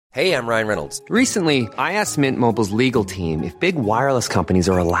Hey, I'm Ryan Reynolds. Recently, I asked Mint Mobile's legal team if big wireless companies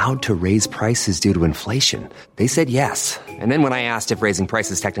are allowed to raise prices due to inflation. They said yes. And then when I asked if raising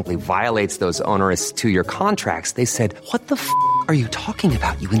prices technically violates those onerous two-year contracts, they said, "What the f*** are you talking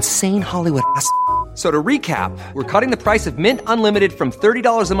about, you insane Hollywood ass?" So to recap, we're cutting the price of Mint Unlimited from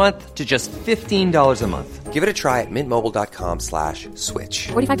 $30 a month to just $15 a month. Give it a try at mintmobile.com/switch.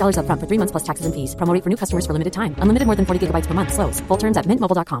 $45 up front for 3 months plus taxes and fees. Promo rate for new customers for limited time. Unlimited more than 40 gigabytes per month. Slows full terms at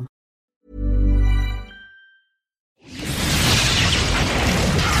mintmobile.com.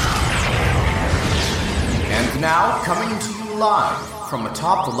 And now, coming to you live from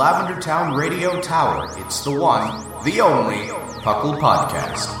atop the Lavender Town Radio Tower, it's the one, the only, Puckle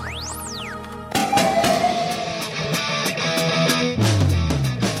Podcast.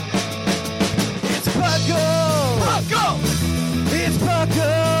 It's Puckle! Puckle! It's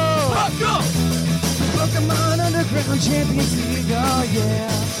Puckle! Puckle! Pokemon Underground Champions League, oh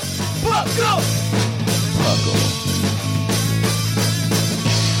yeah! Puckle! Puckle.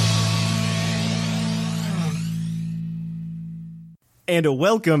 And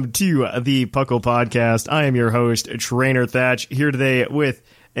welcome to the Puckle Podcast. I am your host, Trainer Thatch, here today with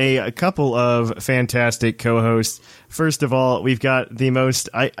a couple of fantastic co-hosts. First of all, we've got the most,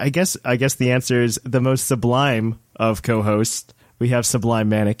 I guess the answer is the most sublime of co-hosts. We have Sublime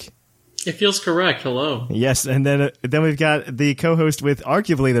Manic. It feels correct. Hello. Yes, and then we've got the co-host with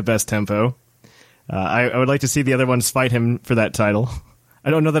arguably the best tempo. I would like to see the other ones fight him for that title.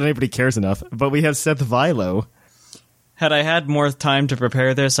 I don't know that anybody cares enough, but we have Seth Vilo. Had I had more time to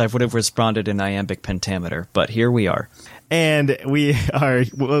prepare this, I would have responded in iambic pentameter, but here we are. And we are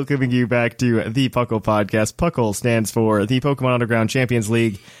welcoming you back to the Puckle Podcast. Puckle stands for the Pokemon Underground Champions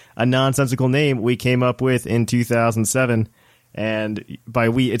League, a nonsensical name we came up with in 2007. And by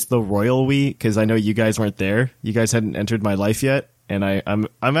we, it's the royal we, because I know you guys weren't there. You guys hadn't entered my life yet, and I'm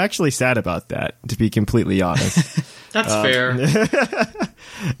actually sad about that, to be completely honest. That's fair.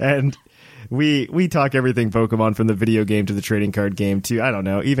 And we talk everything Pokemon, from the video game to the trading card game to, I don't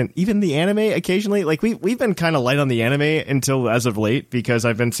know, even the anime occasionally. Like we've been kind of light on the anime until as of late, because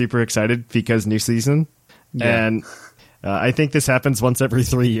I've been super excited because new season. Yeah. And I think this happens once every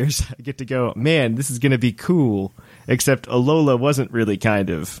 3 years. I get to go, man, this is going to be cool. Except Alola wasn't really, kind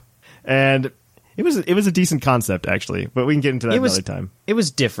of. And it was a decent concept, actually, but we can get into that another time. It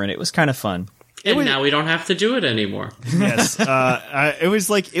was different. It was kind of fun. And now we don't have to do it anymore. Yes. It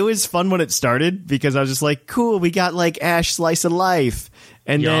was fun when it started, because I was just like, cool, we got like Ash Slice of Life.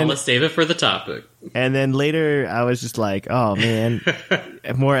 And then let's save it for the topic. And then later I was just like, oh man,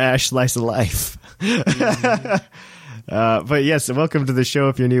 more Ash Slice of Life. But yes, welcome to the show.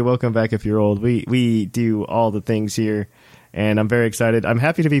 If you're new, welcome back if you're old. We do all the things here, and I'm very excited. I'm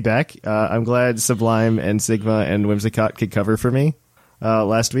happy to be back. I'm glad Sublime and Sigma and Whimsicott could cover for me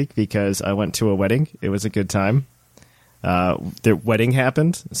last week, because I went to a wedding. It was a good time. The wedding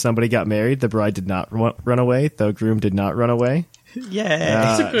happened. Somebody got married. The bride did not run away. The groom did not run away.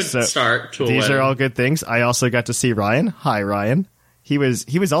 Yeah, it's a good start to a these wedding. Are all good things. I also got to see Ryan. Hi, Ryan. He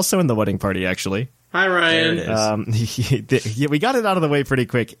was also in the wedding party, actually. Hi, Ryan. We got it out of the way pretty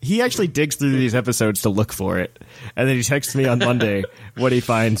quick. He actually digs through these episodes to look for it, and then he texts me on Monday when he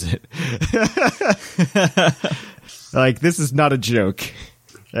finds it. Like, this is not a joke.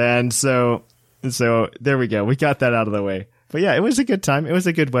 And so there we go. We got that out of the way. But yeah, it was a good time. It was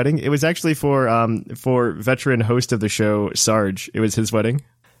a good wedding. It was actually for veteran host of the show, Sarge. It was his wedding.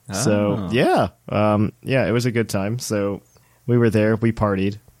 Oh. So yeah, it was a good time. So we were there. We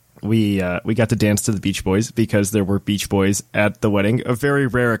partied. We got to dance to the Beach Boys, because there were Beach Boys at the wedding. A very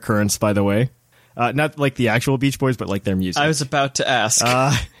rare occurrence, by the way. Not like the actual Beach Boys, but like their music. I was about to ask.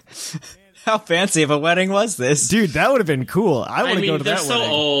 How fancy of a wedding was this? Dude, that would have been cool. I want to go to that wedding. They're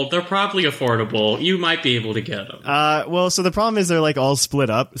so old. They're probably affordable. You might be able to get them. Well, so the problem is they're like all split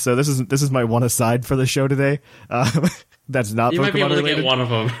up. So this is my one aside for the show today. That's not Pokemon related. You might be able to get one of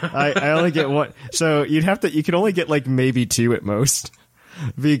them. I only get one. So you can only get like maybe two at most,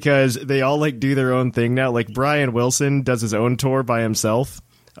 because they all like do their own thing now. Like Brian Wilson does his own tour by himself.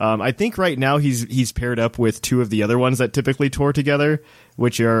 I think right now he's paired up with two of the other ones that typically tour together,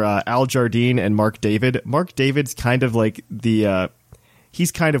 which are Al Jardine and Mark David. Mark David's kind of like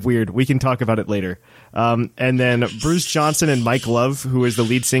he's kind of weird. We can talk about it later. And then Bruce Johnson and Mike Love, who is the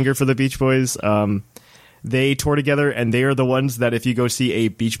lead singer for the Beach Boys, they tour together, and they are the ones that if you go see a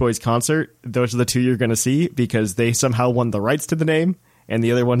Beach Boys concert, those are the two you're going to see, because they somehow won the rights to the name, and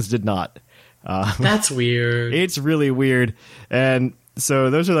the other ones did not. That's weird. It's really weird. And so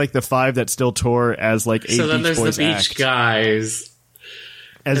those are like the five that still tour as like a Beach Boys act. So then there's the Beach Guys.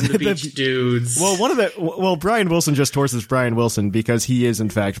 as And the Beach Dudes. Well, Brian Wilson just torses Brian Wilson because he is in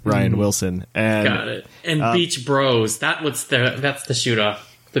fact Brian Wilson. And Got it. And Beach Bros. That's the shoot off.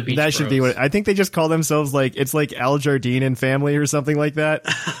 The Beach that Bros. should be what I think they just call themselves. Like it's like Al Jardine and family or something like that.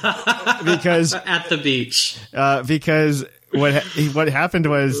 Because at the beach. Because what happened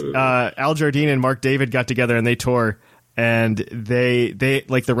was Al Jardine and Mark David got together and they tore, and they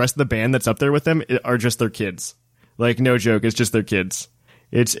like the rest of the band that's up there with them are just their kids. Like no joke, it's just their kids.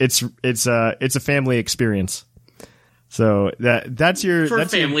 It's a family experience. So that's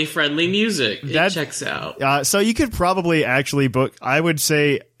family friendly music. It checks out. So you could probably actually book. I would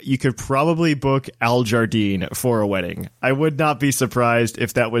say you could probably book Al Jardine for a wedding. I would not be surprised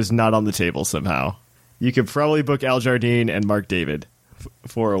if that was not on the table somehow. You could probably book Al Jardine and Mark David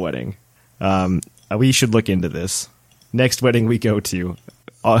for a wedding. We should look into this. Next wedding we go to,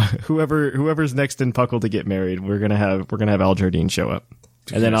 whoever's next in Puckle to get married, we're gonna have Al Jardine show up.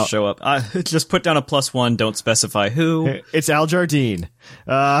 And then I'll show up. Just put down a +1. Don't specify who. It's Al Jardine.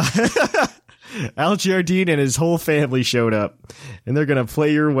 Al Jardine and his whole family showed up, and they're gonna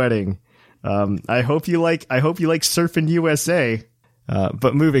play your wedding. I hope you like Surfing USA.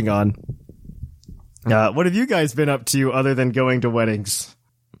 But moving on. What have you guys been up to other than going to weddings?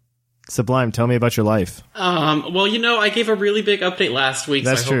 Sublime, tell me about your life. Well, I gave a really big update last week,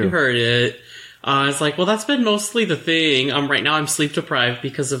 That's so I true. hope you heard it. It's like, well, that's been mostly the thing. Right now I'm sleep deprived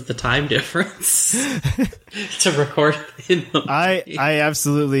because of the time difference to record in the I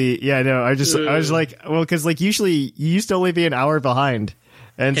absolutely, yeah, no, I was like, well, because like usually you used to only be an hour behind.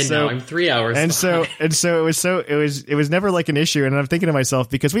 And so now I'm 3 hours and behind. so it was never like an issue. And I'm thinking to myself,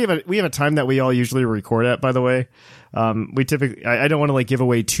 because we have a time that we all usually record at, by the way. We typically, I don't want to like give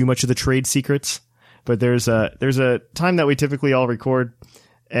away too much of the trade secrets, but there's a time that we typically all record,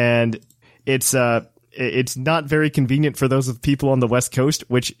 and it's not very convenient for those of people on the West Coast,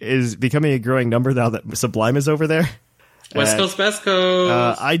 which is becoming a growing number now that Sublime is over there. West Coast, Best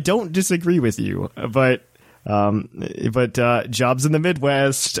Coast. I don't disagree with you, but jobs in the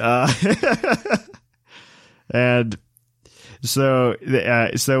Midwest, and so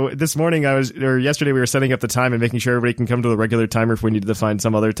this morning yesterday we were setting up the time and making sure everybody can come to the regular timer if we needed to find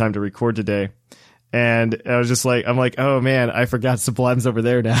some other time to record today. And I was just like, oh man, I forgot Sublime's over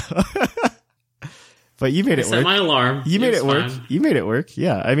there now. But you made it work. Set my alarm. You made it work. Fine. You made it work.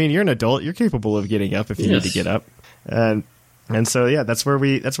 Yeah, I mean, you're an adult. You're capable of getting up if you need to get up. And so yeah, that's where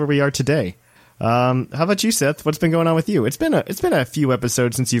we are today. How about you, Seth? What's been going on with you? It's been a few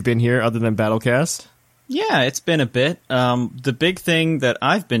episodes since you've been here, other than Battlecast. Yeah, it's been a bit. The big thing that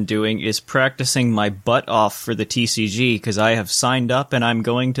I've been doing is practicing my butt off for the TCG because I have signed up and I'm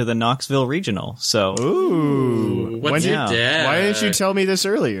going to the Knoxville Regional. So, ooh, what's your dad? Why didn't you tell me this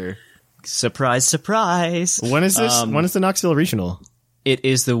earlier? Surprise, surprise. When is this? When is the Knoxville Regional? It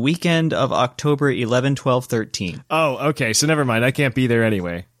is the weekend of October 11, 12, 13. Oh, okay. So never mind. I can't be there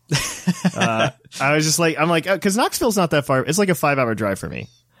anyway. I was just like, because Knoxville's not that far. It's like a 5-hour drive for me.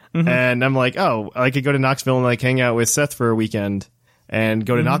 Mm-hmm. And I'm like, oh, I could go to Knoxville and like hang out with Seth for a weekend and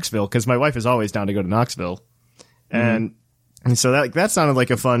go to Knoxville because my wife is always down to go to Knoxville. And so that sounded like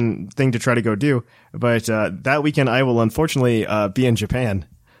a fun thing to try to go do. But that weekend I will unfortunately be in Japan.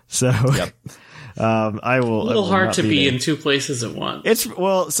 So I will. A little hard to be in two places at once.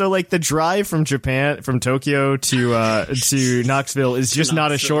 So like the drive from Tokyo to Knoxville is just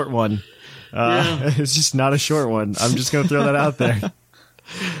not a short one. It's just not a short one. I'm just going to throw that out there.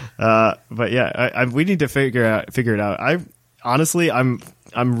 But yeah, we need to figure it out. I'm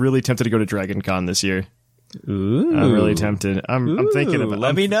really tempted to go to Dragon Con this year. Ooh. I'm really tempted. I'm thinking about it.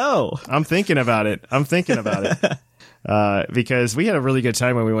 Let me know. I'm thinking about it. Because we had a really good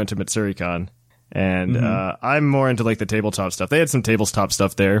time when we went to MitsuriCon. And I'm more into like the tabletop stuff. They had some tabletop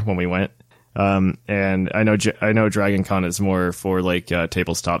stuff there when we went. And I know Dragon Con is more for like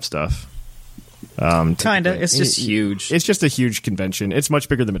tabletop stuff. Kinda. It's just huge. It's just a huge convention. It's much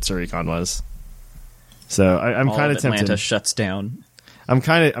bigger than MitsuriCon was. So I'm kind of tempted. Atlanta shuts down. I'm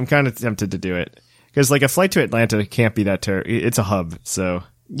kind of tempted to do it because like a flight to Atlanta can't be that terrible. It's a hub, so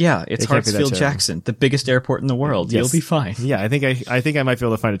yeah, it's Hartsfield-Jackson, the biggest airport in the world. Yes. You'll be fine. Yeah, I think I might be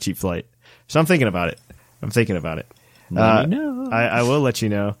able to find a cheap flight. So I'm thinking about it. Let me know. I will let you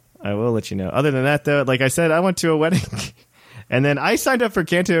know. Other than that, though, like I said, I went to a wedding. And then I signed up for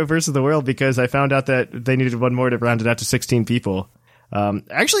Kanto versus the World because I found out that they needed one more to round it out to 16 people.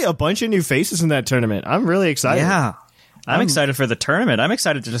 Actually, a bunch of new faces in that tournament. I'm really excited. Yeah. I'm excited for the tournament. I'm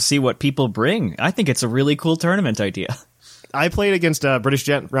excited to see what people bring. I think it's a really cool tournament idea. I played against British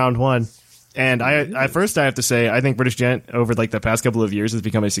Gent round 1. And I have to say, I think British Gent over like the past couple of years has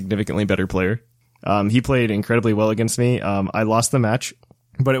become a significantly better player. He played incredibly well against me. I lost the match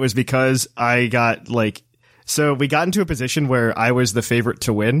but it was because I got so we got into a position where I was the favorite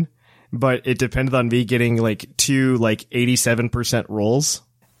to win, but it depended on me getting two 87% rolls,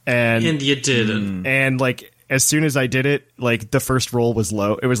 and you didn't. And as soon as I did it, the first roll was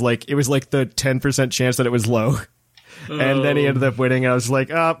low. It was the 10% chance that it was low. And then he ended up winning. I was like,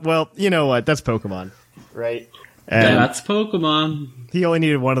 well, you know what? That's Pokemon, right? And that's Pokemon. He only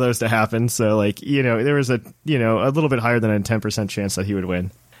needed one of those to happen. So there was a little bit higher than a 10% chance that he would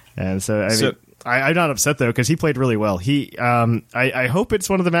win. And so, I'm not upset though, because he played really well. He, I hope it's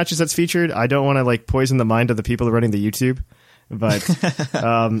one of the matches that's featured. I don't want to poison the mind of the people running the YouTube, but,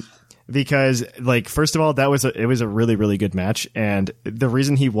 because first of all, it was a really, really good match. And the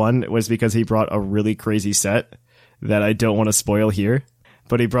reason he won was because he brought a really crazy set that I don't want to spoil here,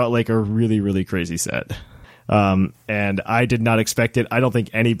 but he brought a really, really crazy set. And I did not expect it. I don't think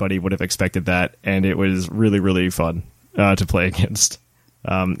anybody would have expected that. And it was really, really fun, to play against.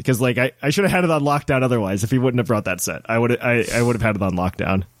 Because I should have had it on lockdown otherwise. If he wouldn't have brought that set, I would have had it on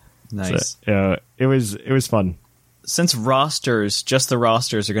lockdown. Nice. So, it was fun. Since just the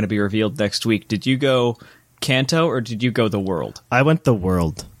rosters are going to be revealed next week, did you go Kanto or did you go the World? I went the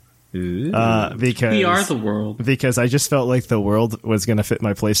World. Ooh. Because we are the World. Because I just felt like the World was going to fit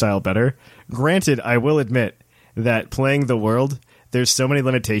my playstyle better. Granted, I will admit that playing the World, there's so many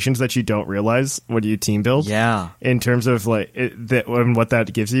limitations that you don't realize when you team build. Yeah. In terms of and what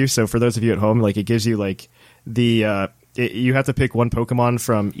that gives you. So for those of you at home, it gives you you have to pick one Pokemon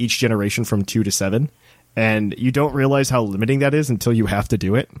from each generation from 2 to 7, and you don't realize how limiting that is until you have to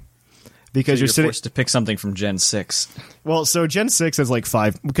do it. Because you're forced to pick something from Gen 6. Well, so Gen 6 is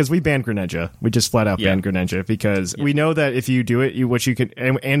 5, because we banned Greninja. We just flat out banned Greninja, because we know that if you do it, and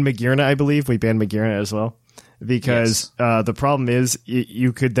Magearna, I believe, we banned Magearna as well. Because the problem is,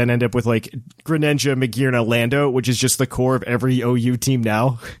 you could then end up with Greninja, Magearna, Lando, which is just the core of every OU team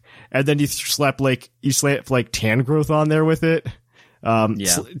now. And then you slap Tangrowth on there with it.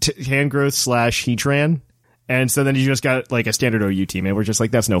 Tangrowth / Heatran. And so then you just got a standard OU team, and we're just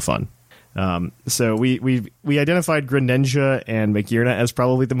that's no fun. So we identified Greninja and Magearna as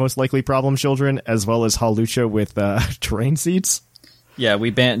probably the most likely problem children, as well as Hawlucha with terrain seeds. Yeah, we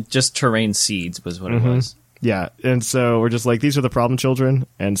banned just terrain seeds was what it was. Yeah, and so we're just these are the problem children,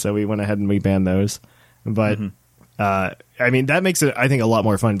 and so we went ahead and we banned those. But that makes it, I think, a lot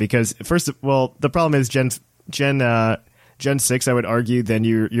more fun, because the problem is Gen 6, I would argue, then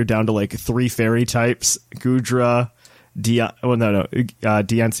you're down to 3 fairy types. Goodra,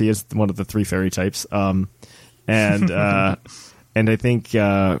 Diancie is one of the 3 fairy types. And I think,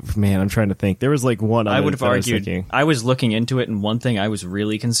 I'm trying to think. There was one other I would have argued. I was looking into it, and one thing I was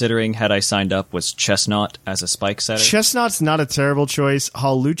really considering had I signed up was Chestnut as a spike setter. Chestnut's not a terrible choice.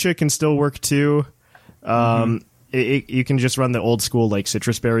 Hawlucha can still work too. You can just run the old school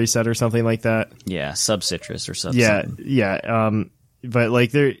citrus berry set or something like that. Yeah, sub citrus or something. Yeah.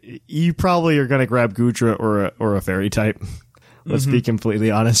 But you probably are gonna grab Goodra or a fairy type. Let's be completely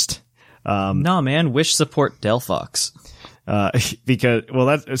honest. Nah, man. Wish support Delphox. Because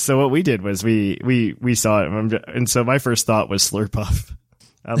so what we did was we saw it, and so my first thought was Slurpuff.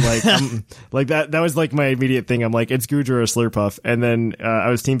 I'm that was my immediate thing. I'm it's Goodra or Slurpuff, and then I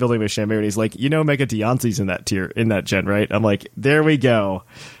was team building with Shamu, and he's Mega Diancie's in that gen, right? I'm there we go.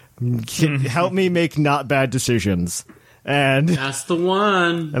 Help me make not bad decisions. And that's the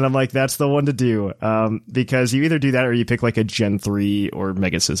one. And I'm that's the one to do. Because you either do that or you pick a Gen 3 or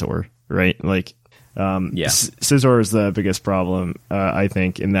Mega Scizor, right? Scizor is the biggest problem, I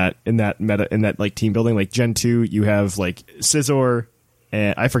think, in that team building. Gen 2, you have Scizor,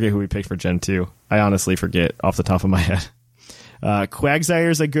 and I forget who we picked for Gen 2. I honestly forget off the top of my head.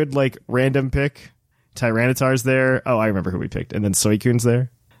 Quagsire's a good random pick. Tyranitar's there. Oh, I remember who we picked. And then Suicune's there.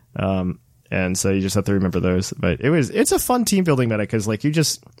 And so you just have to remember those. But it's a fun team building meta,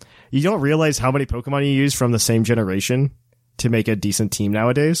 because you don't realize how many Pokemon you use from the same generation to make a decent team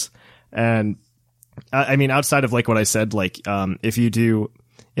nowadays. And outside of what I said, if you do,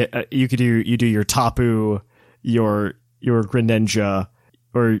 you do your Tapu, your Greninja,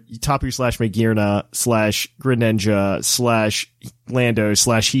 or Tapu / Magearna / Greninja / Lando /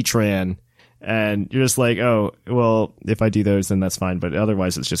 Heatran, and you're just oh, well, if I do those, then that's fine, but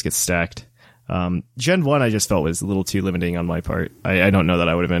otherwise it just gets stacked. Gen 1 I just felt was a little too limiting on my part. I don't know that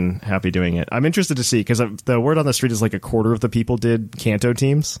I would have been happy doing it. I'm interested to see, because the word on the street is a quarter of the people did Kanto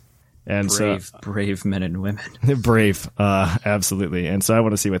teams. And brave men and women. Brave, absolutely. And so I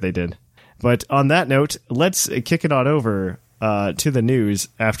want to see what they did. But on that note, let's kick it on over to the news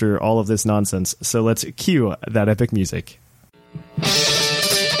after all of this nonsense. So let's cue that epic music.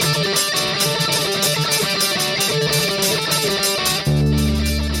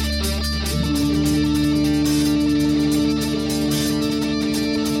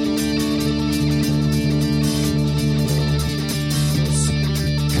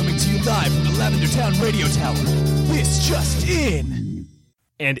 Lavender Town Radio Tower. This just in.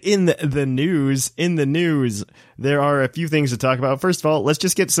 And in the news, there are a few things to talk about. First of all, let's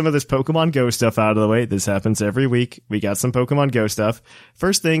just get some of this Pokemon Go stuff out of the way. This happens every week. We got some Pokemon Go stuff.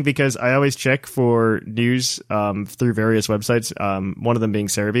 First thing, because I always check for news through various websites, one of them being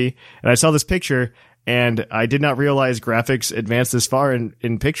Cerebi, and I saw this picture, and I did not realize graphics advanced this far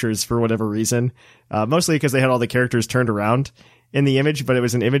in pictures for whatever reason, mostly because they had all the characters turned around in the image, but it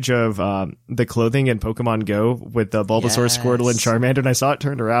was an image of the clothing in Pokemon Go with the Bulbasaur, Squirtle, and Charmander, and I saw it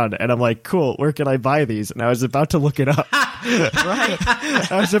turned around, and I'm like, cool, where can I buy these? And I was about to look it up.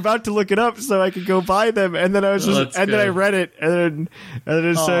 Right. I was about to look it up so I could go buy them, and then I was just, and then I read it, and then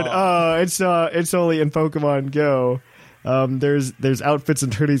it said, it's only in Pokemon Go. There's outfits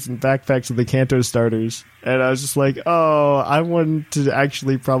and hoodies and backpacks of the Kanto starters, and I was just like, I want to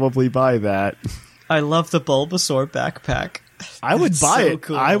actually probably buy that. I love the Bulbasaur backpack. I would buy it.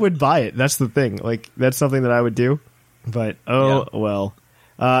 Cool. I would buy it. That's the thing. Like, that's something that I would do. But, well.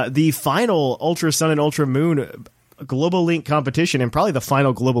 The final Ultra Sun and Ultra Moon Global Link competition, and probably the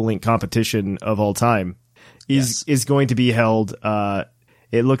final Global Link competition of all time, is going to be held,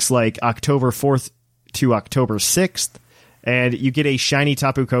 it looks like October 4th to October 6th. And you get a shiny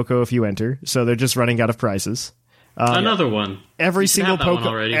Tapu Koko if you enter. So they're just running out of prizes. Another one. Every single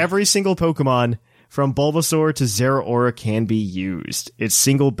Pokemon from Bulbasaur to Zeraora can be used. It's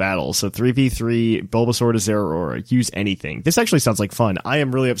single battle, so 3v3, Bulbasaur to Zeraora. Use anything. This actually sounds like fun. I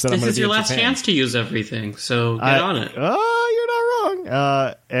am really upset. This is your last chance to use everything, so get on it. Oh, you're not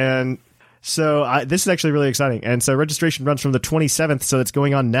wrong. And so this is actually really exciting. And so registration runs from the 27th, so it's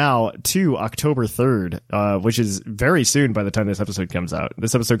going on now, to October 3rd, which is very soon by the time this episode comes out.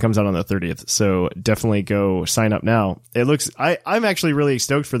 This episode comes out on the 30th, so definitely go sign up now. It looks, I'm actually really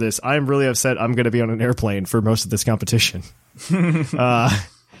stoked for this. I'm really upset I'm going to be on an airplane for most of this competition. And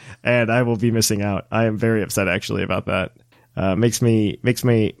I will be missing out. I am very upset actually about that. Makes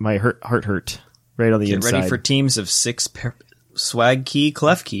my heart hurt right on the inside. Get ready for teams of 6 swag key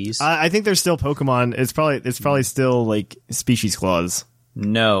clef keys. I think there's still Pokemon. It's probably still like species clause.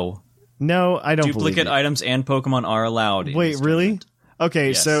 No, I don't. Duplicate items and Pokemon are allowed. Wait, really? Okay,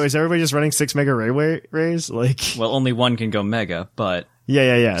 yes. So is everybody just running 6 Mega Rays? Like, well, only one can go Mega, but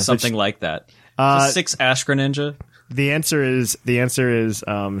yeah, something like that. 6 Ash Greninja. The answer is 6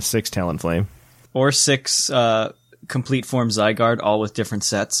 Talonflame or 6 complete form Zygarde, all with different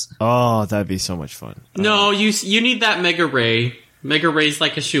sets. Oh, that'd be so much fun. No, you need that Mega Ray. Mega Ray's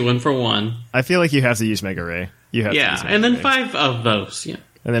like a shoo-in for 1. I feel like you have to use Mega Ray. And then 5 of those. Yeah,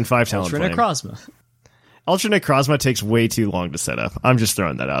 and then 5 Talonflame. Ultra Necrozma. Ultra Necrozma takes way too long to set up. I'm just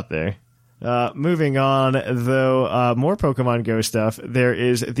throwing that out there. Moving on, though, more Pokemon Go stuff. There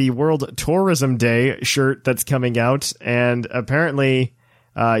is the World Tourism Day shirt that's coming out, and apparently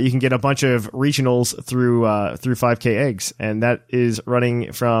you can get a bunch of regionals through 5K eggs, and that is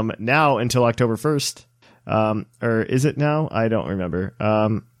running from now until October 1st. Or is it now? I don't remember.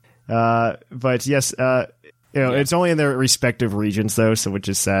 But yes, it's only in their respective regions though, so which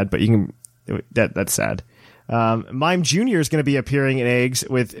is sad. But you can that's sad. Mime Jr. is going to be appearing in eggs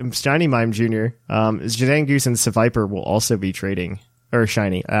with Shiny Mime Jr. Zangoose and Seviper will also be trading. Or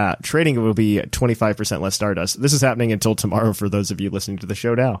shiny. Trading will be 25% less Stardust. This is happening until tomorrow for those of you listening to the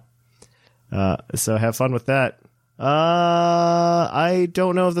show now. So have fun with that. I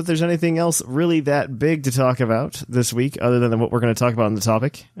don't know if there's anything else really that big to talk about this week other than what we're going to talk about on the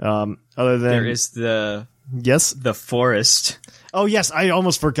topic. Other than there is the forest. Oh yes, I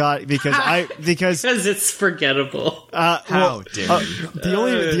almost forgot because it's forgettable. How dare you?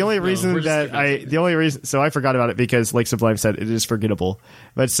 The only reason so I forgot about it because, like Sublime said, it is forgettable.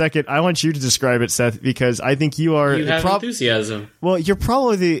 But second, I want you to describe it, Seth, because I think you have enthusiasm. Well, you're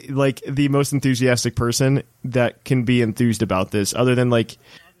probably the most enthusiastic person that can be enthused about this, other than like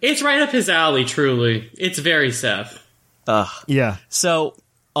it's right up his alley. Truly, it's very Seth. Yeah. So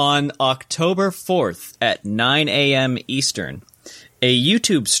on October 4th at 9 a.m. Eastern. A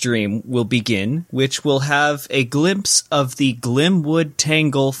YouTube stream will begin, which will have a glimpse of the Glimwood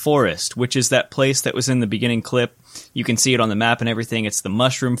Tangle Forest, which is that place that was in the beginning clip. You can see it on the map and everything. It's the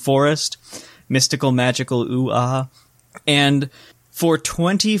Mushroom Forest. Mystical, magical, ooh-ah. And for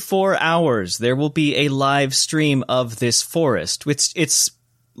 24 hours, there will be a live stream of this forest. It's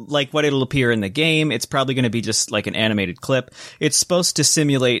like what it'll appear in the game. It's probably going to be just like an animated clip. It's supposed to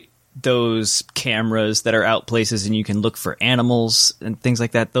simulate those cameras that are out places and you can look for animals and things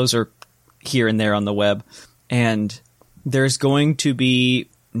like that. Those are here and there on the web. And there's going to be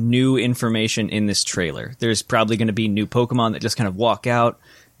new information in this trailer. There's probably going to be new Pokemon that just kind of walk out.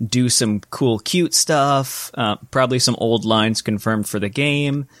 do some cool, cute stuff. Probably some old lines confirmed for the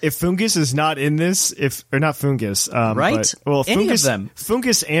game. If Fungus is not in this, or not Fungus, right? Any Fungus, of them.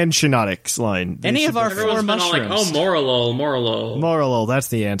 Fungus and Shiinotic's line. Any of our Everyone's four been all like, mushrooms. oh, Morolol. Morolol, that's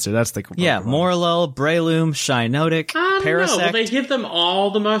the answer. That's the Yeah, Pokemon. Morolol, Breloom, Shiinotic, I don't know. Parasect. Will they give them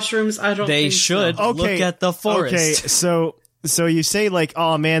all the mushrooms? I don't They think should. so. Look at the forest. Okay, so you say like,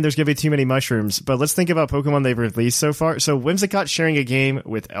 oh man, there's gonna be too many mushrooms, but let's think about Pokemon they've released so far. So Whimsicott's sharing a game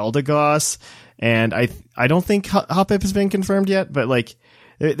with Eldegoss, and I don't think Hoppip has been confirmed yet, but like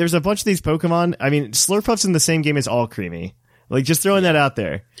there's a bunch of these Pokemon. I mean, Slurpuff's in the same game as Alcremie. Like, just throwing that out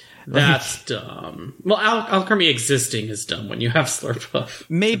there. That's dumb. Well, Alchemy existing is dumb when you have Slurpuff.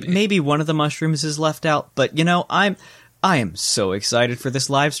 Maybe one of the mushrooms is left out, but I am so excited for this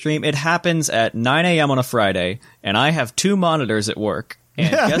live stream. It happens at 9 a.m. on a Friday, and I have 2 monitors at work.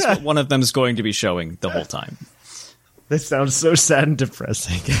 And guess what one of them is going to be showing the whole time? That sounds so sad and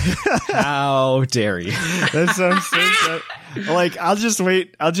depressing. How dare you? That sounds so sad. Like, I'll just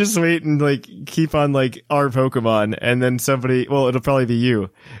wait and like keep on like our Pokemon, and then somebody, well, it'll probably be you,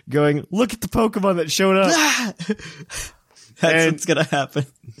 going, look at the Pokemon that showed up. That's what's gonna happen.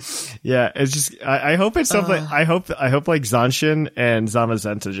 Yeah, it's just I hope it's something. I hope like Zanshin and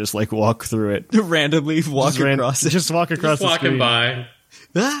Zamazenta just like walk through it, Randomly walk across it. Just walk across Just the screen. walking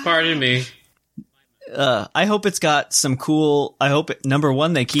by. Pardon me. I hope it's got some cool. I hope number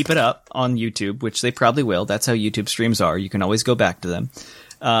one, they keep it up on YouTube, which they probably will. That's how YouTube streams are. You can always go back to them.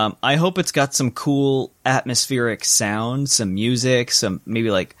 I hope it's got some cool atmospheric sound, some music, some maybe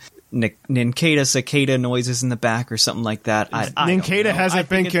like Nincada cicada noises in the back or something like that. I Nincada hasn't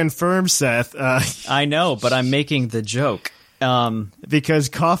been confirmed, Seth. I know, but I'm making the joke. Because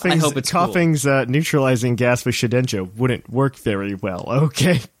coughing's neutralizing gas with Shedinja wouldn't work very well.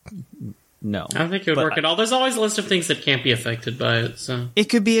 Okay. No. I don't think it would work at all. There's always a list of things that can't be affected by it, so. It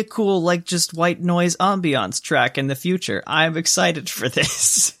could be a cool, like, just white noise ambiance track in the future. I'm excited for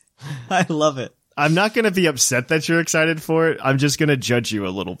this. I love it. I'm not going to be upset that you're excited for it. I'm just going to judge you a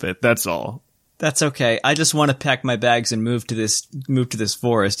little bit. That's all. That's okay. I just want to pack my bags and move to this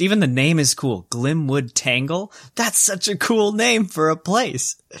forest. Even the name is cool. Glimwood Tangle. That's such a cool name for a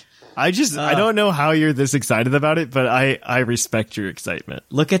place. I don't know how you're this excited about it, but I respect your excitement.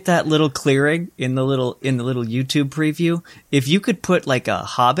 Look at that little clearing in the little YouTube preview. If you could put like a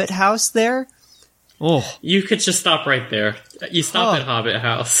Hobbit house there, you could just stop right there. You stop at Hobbit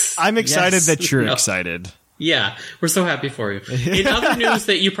House. I'm excited that you're excited. Yeah, we're so happy for you. In other news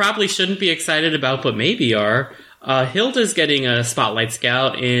that you probably shouldn't be excited about, but maybe are, Hilda's getting a Spotlight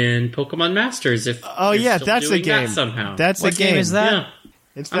Scout in Pokemon Masters. That's a game. Somehow. That's what a game. Game is that? Yeah.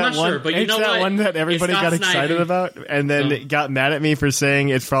 It's I'm that not one, sure, but you it's know that what? one that everybody got excited sniping. about, and then got mad at me for saying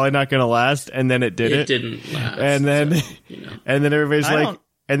it's probably not going to last, and then it did. It didn't last. And then, so, and then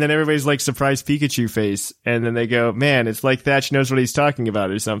everybody's like surprise Pikachu face, and then they go, "Man, it's like Thatch knows what he's talking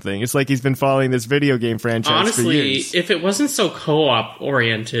about, or something." It's like he's been following this video game franchise for honestly, years. if it wasn't so co-op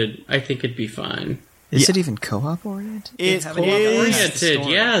oriented, I think it'd be fine. Is it even co-op oriented? It's Co-op oriented,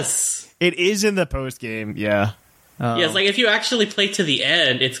 yes. It is in the post game, yeah. Yes, like if you actually play to the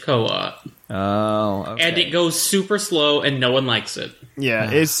end, it's co-op. Oh, okay. And it goes super slow, and no one likes it. Yeah,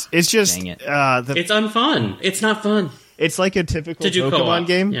 it's just Dang it. It's unfun. It's not fun it's like a typical to do Pokemon co-op.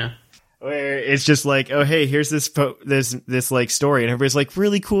 game. Yeah. Where it's just like, oh hey, here's this like story, and everybody's like,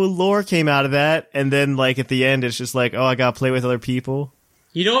 really cool lore came out of that, and then like at the end, it's just like, oh, I gotta play with other people.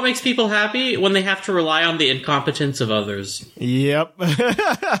 You know what makes people happy? When they have to rely on the incompetence of others. Yep.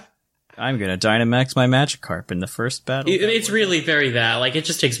 I'm gonna Dynamax my Magikarp in the first battle. It's really very that. Like, it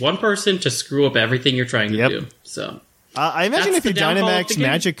just takes one person to screw up everything you're trying to do. So I imagine That's if you the downfall of Dynamax the game.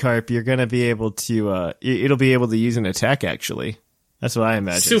 Magikarp, you're gonna be able to. It'll be able to use an attack. Actually, that's what I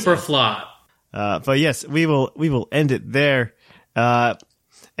imagine. super flop. But yes, we will end it there.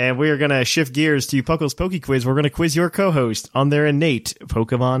 And we are going to shift gears to Puckle's Poke Quiz. We're going to quiz your co-host on their innate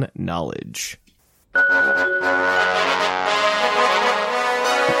Pokemon knowledge.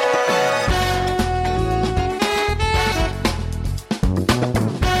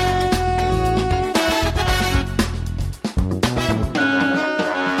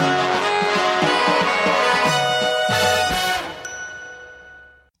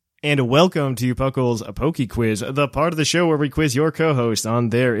 And welcome to Puckle's Poke Quiz, the part of the show where we quiz your co-host on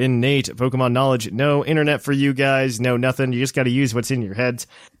their innate Pokemon knowledge. No internet for you guys, no nothing. You just got to use what's in your heads.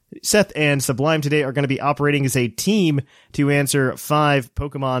 Seth and Sublime today are going to be operating as a team to answer 5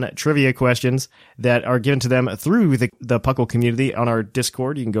 Pokemon trivia questions that are given to them through the Puckle community on our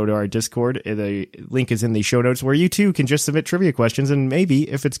Discord. You can go to our Discord. The link is in the show notes, where you too can just submit trivia questions, and maybe,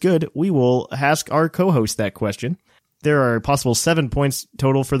 if it's good, we will ask our co-host that question. There are possible 7 points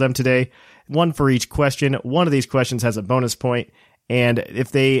total for them today, one for each question. One of these questions has a bonus point, and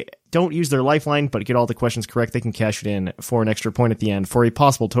if they don't use their lifeline but get all the questions correct, they can cash it in for an extra point at the end for a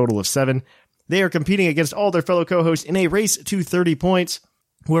possible total of 7. They are competing against all their fellow co-hosts in a race to 30 points.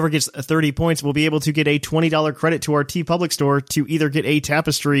 Whoever gets 30 points will be able to get a $20 credit to our TeePublic store to either get a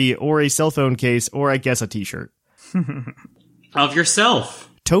tapestry or a cell phone case or, I guess, a t-shirt. Of yourself.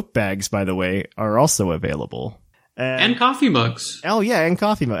 Tote bags, by the way, are also available. And coffee mugs. Oh, yeah, and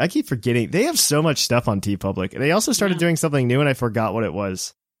coffee mugs. I keep forgetting. They have so much stuff on TeePublic. They also started doing something new, and I forgot what it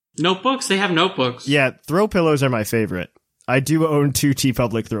was. Notebooks? They have notebooks. Yeah, throw pillows are my favorite. I do own 2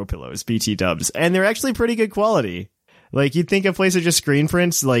 TeePublic throw pillows, BT dubs, and they're actually pretty good quality. Like, you'd think a place of just screen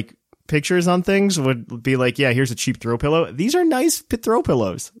prints, like, pictures on things would be like, yeah, here's a cheap throw pillow. These are nice throw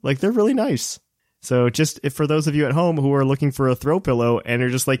pillows. Like, they're really nice. So just if for those of you at home who are looking for a throw pillow and are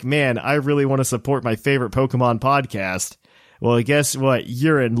just like, man, I really want to support my favorite Pokemon podcast. Well, guess what?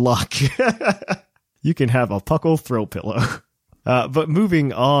 You're in luck. You can have a Puckle throw pillow. But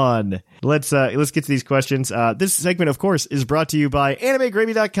moving on, let's get to these questions. This segment, of course, is brought to you by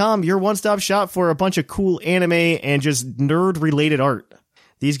AnimeGravy.com, your one-stop shop for a bunch of cool anime and just nerd-related art.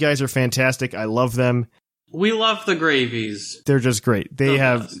 These guys are fantastic. I love them. We love the Gravies. They're just great. They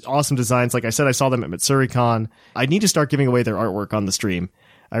have awesome designs. Like I said, I saw them at MatsuriCon. I need to start giving away their artwork on the stream.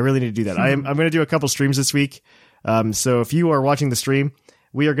 I really need to do that. I'm going to do a couple streams this week. So if you are watching the stream,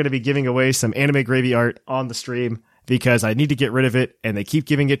 we are going to be giving away some Anime Gravy art on the stream, because I need to get rid of it, and they keep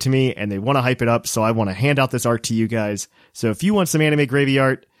giving it to me, and they want to hype it up, so I want to hand out this art to you guys. So if you want some Anime Gravy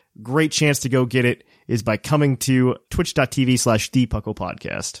art, great chance to go get it is by coming to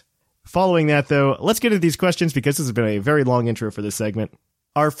twitch.tv/ThePucklePodcast. Following that, though, let's get into these questions, because this has been a very long intro for this segment.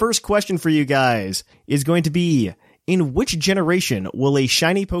 Our first question for you guys is going to be, in which generation will a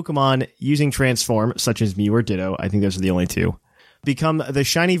shiny Pokemon using Transform, such as Mew or Ditto, I think those are the only two, become the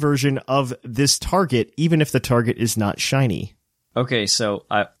shiny version of this target, even if the target is not shiny? Okay, so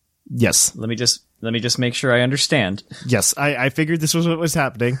Yes. let me just make sure I understand. Yes, I figured this was what was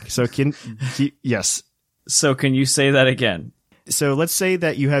happening. So yes. So can you say that again? So let's say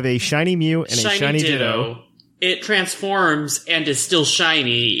that you have a shiny Mew and a shiny Ditto. It transforms and is still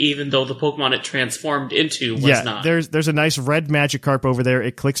shiny, even though the Pokemon it transformed into was not. There's a nice red Magikarp over there.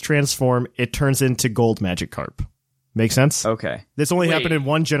 It clicks Transform. It turns into gold Magikarp. Make sense? Okay. This only happened in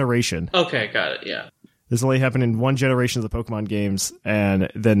one generation. Okay, got it, yeah. This only happened in one generation of the Pokemon games,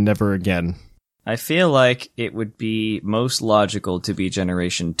 and then never again. I feel like it would be most logical to be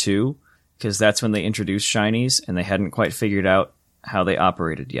Generation 2, because that's when they introduced shinies, and they hadn't quite figured out how they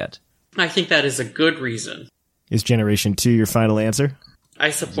operated yet. I think that is a good reason. Is Generation 2 your final answer?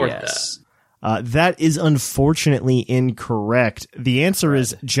 I support Yes. that. That is unfortunately incorrect. The answer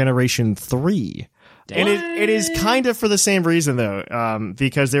is Generation 3. And it is kind of for the same reason, though,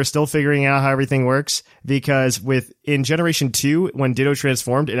 because they're still figuring out how everything works. Because in Generation 2, when Ditto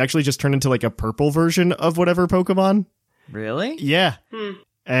transformed, it actually just turned into like a purple version of whatever Pokemon. Really? Yeah.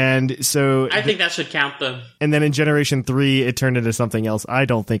 And so I think that should count them. And then in Generation 3, it turned into something else. I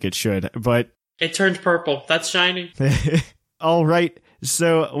don't think it should, but It turned purple. That's shiny. all right.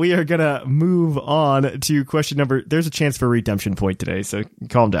 So we are going to move on to question number. There's a chance for a redemption point today, so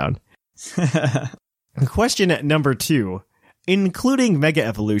calm down. Question number 2. Including Mega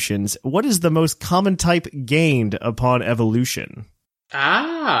Evolutions, what is the most common type gained upon evolution?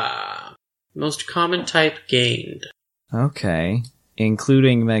 Most common type gained. Okay.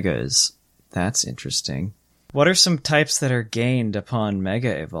 Including Megas. That's interesting. What are some types that are gained upon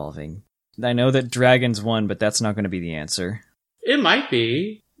Mega evolving? I know that Dragon's one, but that's not going to be the answer. It might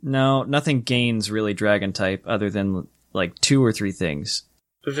be. No, nothing gains really Dragon type other than like 2 or 3 things.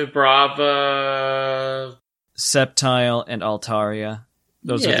 Vibrava. Sceptile and Altaria.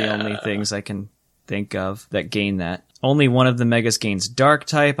 Those are the only things I can think of that gain that. Only one of the Megas gains Dark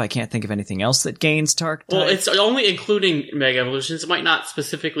type. I can't think of anything else that gains Dark type. Well, it's only including Mega Evolutions. It might not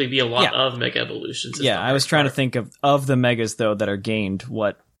specifically be a lot of Mega Evolutions. Yeah, I was trying to think of the Megas, though, that are gained.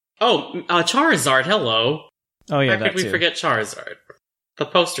 What? Oh, Charizard, hello. Oh, yeah, How could we forget Charizard? The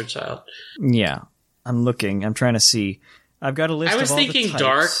poster child. Yeah, I'm looking. I'm trying to see. I've got a list of all the types. I was thinking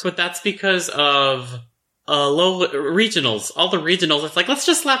Dark, but that's because of low regionals. All the regionals, it's like, let's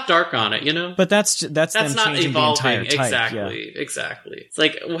just slap Dark on it, you know? But that's them not changing evolving. the entire type. Exactly. It's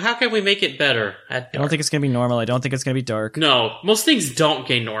like, well, how can we make it better at Dark? I don't think it's going to be normal. I don't think it's going to be Dark. No, most things don't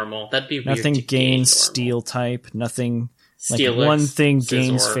gain normal. That'd be weird. Nothing to gains gain Steel type. Nothing. Steelix, like one thing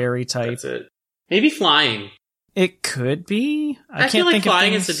gains Scizor. Fairy type. That's it. Maybe Flying. It could be. I can't feel like think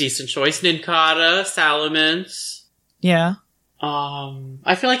Flying of is a decent choice. Nincada, Salamence. Yeah.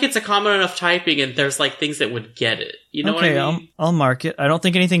 I feel like it's a common enough typing, and there's like things that would get it. You know what I mean? I'll mark it. I don't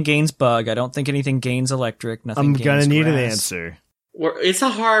think anything gains bug. I don't think anything gains electric. Nothing. I'm gains gonna need an grass. answer. It's a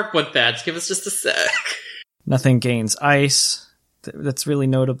hard one, Thatch. Give us just a sec. Nothing gains ice. That's really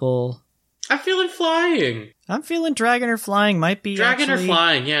notable. I'm feeling flying. I'm feeling dragon or flying might be Dragon actually... or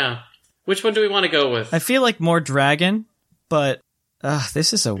flying, yeah. Which one do we want to go with? I feel like more dragon, but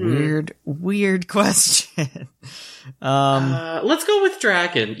this is a weird question. Let's go with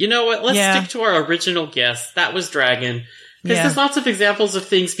dragon. You know what? Let's stick to our original guess. That was dragon. Because there's lots of examples of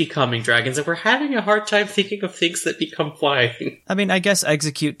things becoming dragons, and we're having a hard time thinking of things that become flying. I mean, I guess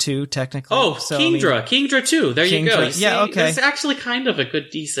execute too, technically. Oh, so, Kingdra. Kingdra too. There you go. You see, okay. It's actually kind of a good,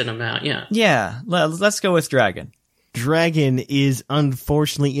 decent amount, yeah. Yeah, let's go with dragon. Dragon is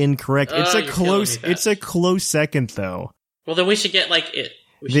unfortunately incorrect. It's a close second, though. Well, then we should get, like, it.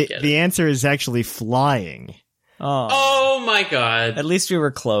 The answer is actually flying. Oh my god. At least we were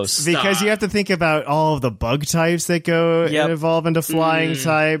close. Because you have to think about all of the bug types that go and evolve into flying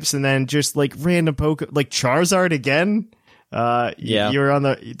types, and then just like random like Charizard again. You're on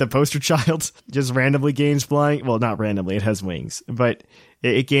the poster child. Just randomly gains flying. Well, not randomly, it has wings, but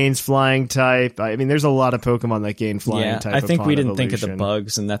it gains flying type. I mean, there's a lot of Pokemon that gain flying type. I think we didn't evolution. think of the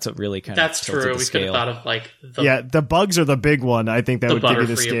bugs, and that's what really kind of That's true. We could have thought of like the bugs are the big one. I think that would give you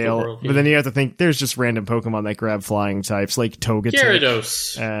the scale. World, But then you have to think there's just random Pokemon that grab flying types, like Togetic,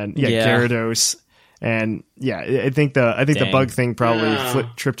 Gyarados, and Gyarados, and I think the bug thing probably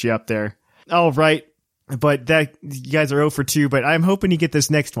tripped you up there. Oh right. But that you guys are 0 for 2. But I'm hoping you get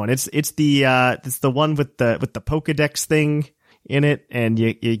this next one. It's the one with the Pokedex thing in it, and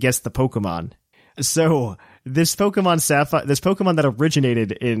you guess the Pokemon. So this Pokemon that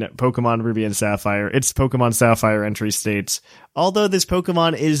originated in Pokemon Ruby and Sapphire, its Pokemon Sapphire entry states, although this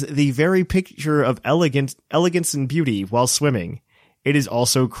Pokemon is the very picture of elegance and beauty while swimming, it is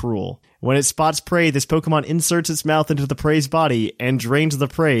also cruel. When it spots prey, this Pokemon inserts its mouth into the prey's body and drains the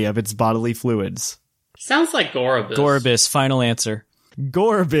prey of its bodily fluids. Sounds like Gorebyss. Gorebyss, final answer.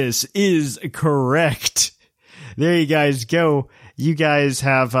 Gorebyss is correct. There you guys go. You guys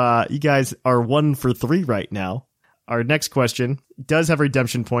are 1 for 3 right now. Our next question does have a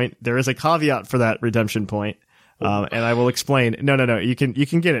redemption point. There is a caveat for that redemption point. And I will explain. No. You can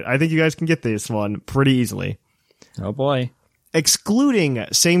get it. I think you guys can get this one pretty easily. Oh boy. Excluding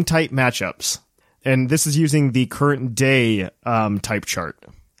same type matchups. And this is using the current day type chart.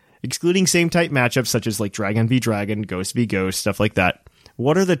 Excluding same type matchups such as like Dragon v Dragon, Ghost v Ghost, stuff like that.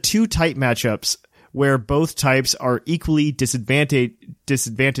 What are the 2 type matchups where both types are equally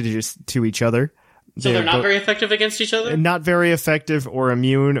disadvantages to each other? So they're not very effective against each other? Not very effective or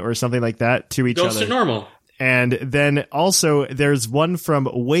immune or something like that to each other. Ghost and normal. And then also there's one from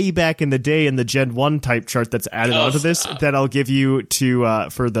way back in the day in the Gen 1 type chart that's added onto this that I'll give you to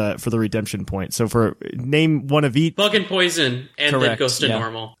for the redemption point. So for name one of each. Bug and Poison and then Ghost and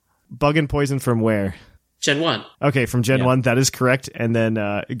normal. Bug and Poison from where? Gen 1. Okay, from Gen 1, that is correct. And then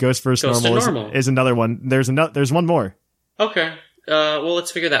Ghost vs. Normal is another one. There's one more. Okay. Well,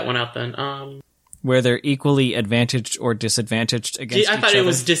 let's figure that one out then. Where they're equally advantaged or disadvantaged against each other? I thought it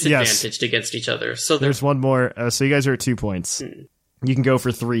was disadvantaged against each other. So there's one more. So you guys are at 2 points. You can go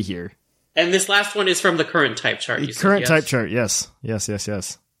for 3 here. And this last one is from the current type chart. Type chart, yes.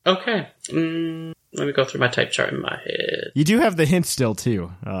 Okay. Let me go through my type chart in my head. You do have the hint still,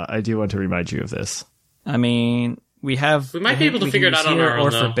 too. I do want to remind you of this. I mean, we might be able to figure it out on our own,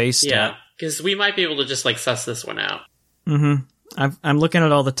 or for base stat. Yeah, because we might be able to just like suss this one out. Mm-hmm. I'm looking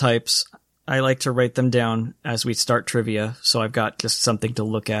at all the types. I like to write them down as we start trivia, so I've got just something to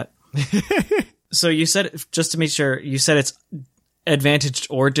look at. So you said, just to make sure, you said it's advantaged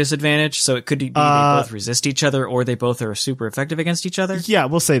or disadvantaged, so it could be they both resist each other or they both are super effective against each other? Yeah,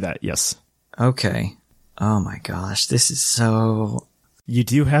 we'll say that, yes. Okay. Oh my gosh, this is so... You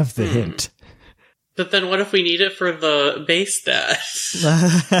do have the hint. But then what if we need it for the base stat?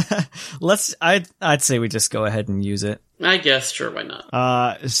 I'd say we just go ahead and use it. I guess, sure, why not?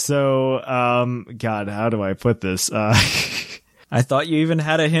 God, how do I put this? I thought you even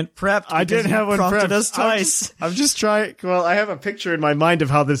had a hint prepped. I did have one prepped. Us twice. I'm just trying. Well, I have a picture in my mind of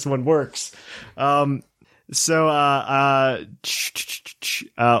how this one works. One of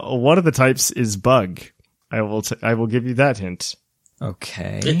the types is bug. I will give you that hint.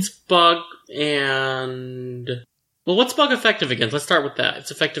 Okay. It's bug and... Well, what's bug effective against? Let's start with that.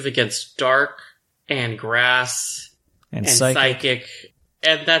 It's effective against dark and grass and psychic.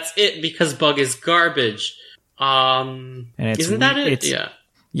 And that's it because bug is garbage. And isn't that it?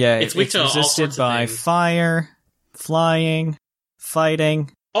 Yeah, it's weak to resisted by fire, flying,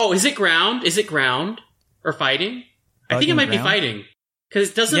 fighting. Oh, is it ground? Is it ground or fighting? I think it might be fighting.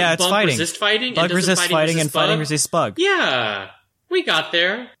 Because doesn't it's bug fighting. resist fighting? Bug and resists fighting and bug? fighting resists bug. Yeah, we got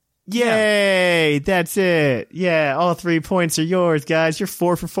there. Yay! That's it. Yeah, all 3 points are yours, guys. You're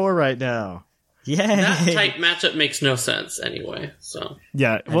 4 for 4 right now. Yay! That type matchup makes no sense anyway. So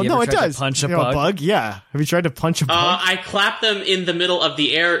yeah, well, no, it does. Punch a bug? Yeah. Have you tried to punch a bug? I clap them in the middle of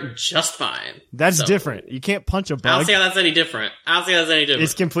the air just fine. That's different. You can't punch a bug. I don't see how that's any different.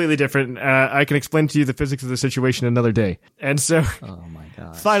 It's completely different. I can explain to you the physics of the situation another day. And so, oh my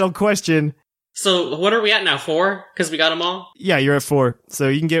god. Final question. So what are we at now? 4? Because we got them all. Yeah, you're at 4. So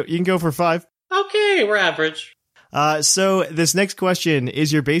you can go for 5. Okay, we're average. So this next question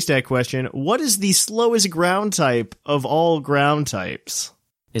is your base stat question. What is the slowest ground type of all ground types?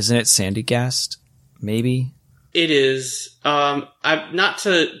 Isn't it Sandygast? Maybe. It is. I'm not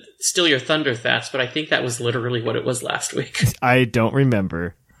to steal your thunder, Thats, but I think that was literally what it was last week. I don't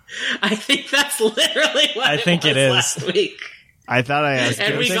remember. I think that's literally what it was last week. I thought I asked,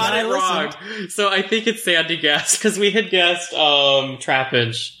 and we got it wrong. So I think it's Sandygast because we had guessed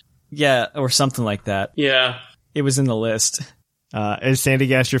Trapinch. Yeah, or something like that. Yeah. It was in the list. Is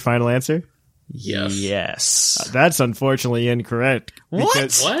Sandygast your final answer? Yes. Yes. That's unfortunately incorrect.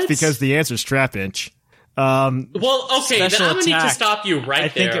 What? Because the answer's Trapinch. Well, okay, then I'm going to need to stop you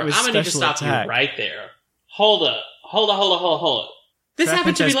right there. I'm going to need to stop you right there. Hold up. This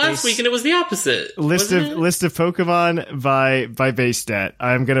happened to me last week, and it was the opposite. List of Pokemon by base stat.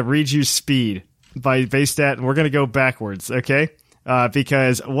 I'm going to read you speed by base stat, and we're going to go backwards, okay?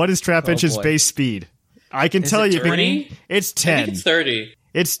 Because what is Trapinch's base speed? I can tell you. 30? It's 10. I think it's 30.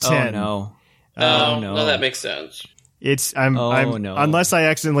 It's 10. Oh, no. No, that makes sense. Unless I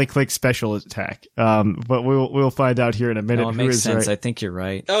accidentally click special attack. But we'll find out here in a minute. No, it makes sense. Right. I think you're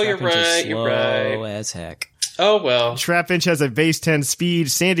right. Oh, you're right. You're right. Slow as heck. Oh, well. Trapinch has a base 10 speed.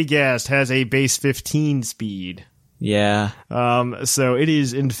 Sandygast has a base 15 speed. Yeah. So it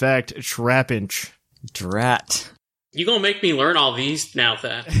is, in fact, Trapinch. Drat. You gonna make me learn all these now,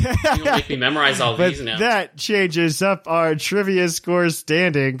 Thad. You gonna make me memorize all these now. That changes up our trivia score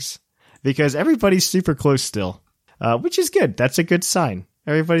standings because everybody's super close still, which is good. That's a good sign.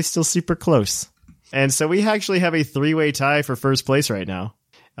 Everybody's still super close. And so we actually have a 3-way tie for first place right now.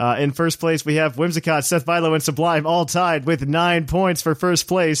 In first place, we have Whimsicott, Seth Vilo, and Sublime all tied with 9 points for first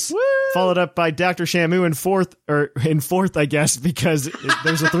place. Woo! Followed up by Dr. Shamu in fourth, I guess, because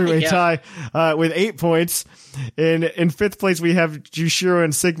there's a 3-way tie with 8 points. In fifth place, we have Jushiro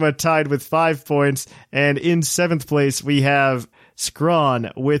and Sigma tied with 5 points. And in seventh place, we have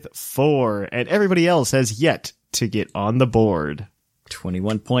Scrawn with 4. And everybody else has yet to get on the board.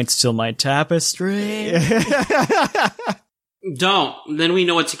 21 points till my tapestry. Don't. Then we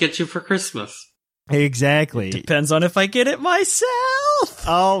know what to get you for Christmas. Exactly. Depends on if I get it myself.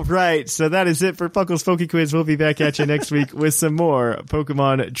 All right. So that is it for Puckle's Poke Quiz. We'll be back at you next week with some more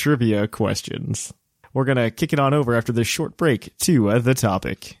Pokemon trivia questions. We're going to kick it on over after this short break to the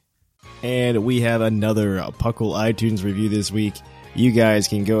topic. And we have another Puckle iTunes review this week. You guys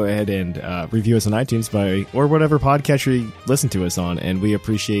can go ahead and review us on iTunes or whatever podcatcher you listen to us on. And we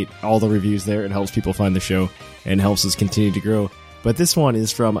appreciate all the reviews there. It helps people find the show and helps us continue to grow. But this one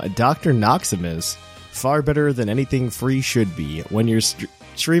is from Dr. Noximus. Far better than anything free should be. When you're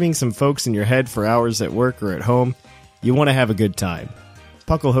streaming some folks in your head for hours at work or at home, you want to have a good time.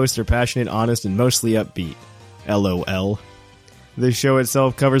 Puckle hosts are passionate, honest, and mostly upbeat. LOL. The show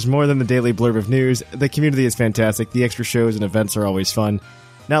itself covers more than the daily blurb of news. The community is fantastic. The extra shows and events are always fun.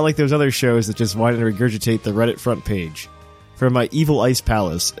 Not like those other shows that just whine and regurgitate the Reddit front page. From my evil ice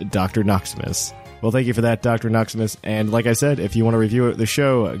palace, Dr. Noximus. Well, thank you for that, Dr. Noximus. And like I said, if you want to review the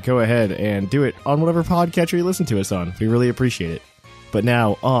show, go ahead and do it on whatever podcatcher you listen to us on. We really appreciate it. But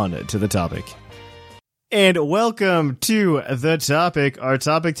now, on to the topic. And welcome to the topic. Our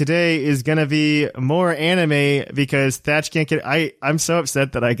topic today is going to be more anime because Thatch can't get... I'm so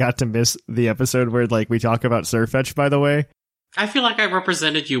upset that I got to miss the episode where we talk about Sirfetch'd, by the way. I feel like I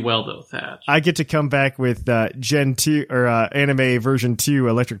represented you well, though, Thatch. I get to come back with Gen 2, or Anime Version 2,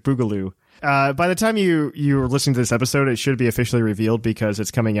 Electric Boogaloo. By the time you're listening to this episode, it should be officially revealed because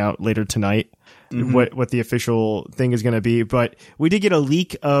it's coming out later tonight. Mm-hmm. What the official thing is going to be. But we did get a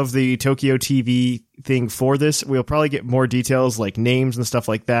leak of the Tokyo TV thing for this. We'll probably get more details like names and stuff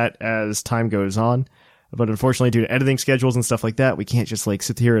like that as time goes on. But unfortunately, due to editing schedules and stuff like that, we can't just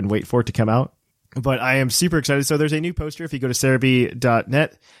sit here and wait for it to come out. But I am super excited. So there's a new poster. If you go to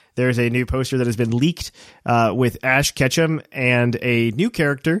Cerebi.net, there's a new poster that has been leaked with Ash Ketchum and a new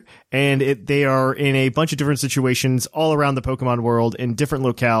character. And they are in a bunch of different situations all around the Pokemon world in different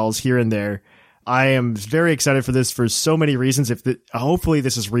locales here and there. I am very excited for this for so many reasons. Hopefully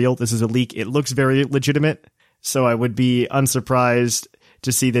this is real. This is a leak. It looks very legitimate. so I would be unsurprised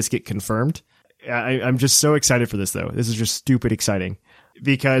to see this get confirmed. I'm just so excited for this, though. This is just stupid exciting.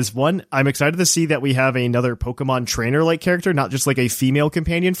 Because, one, I'm excited to see that we have another Pokemon trainer-like character, not just like a female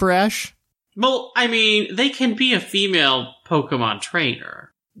companion for Ash. Well, I mean, they can be a female Pokemon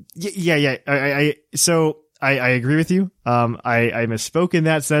trainer. Yeah. I agree with you. I misspoke in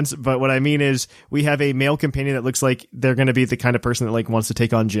that sense, but what I mean is we have a male companion that looks like they're going to be the kind of person that like wants to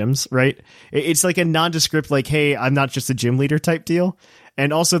take on gyms, right? It's like a nondescript, like, hey, I'm not just a gym leader type deal.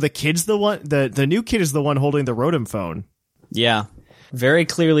 And also the kid's the new kid is the one holding the Rotom phone. Yeah. Very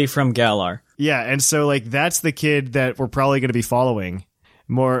clearly from Galar. Yeah. And so like, that's the kid that we're probably going to be following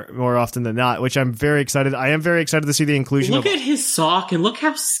more often than not, which I'm very excited. I am very excited to see the inclusion Look at his sock and look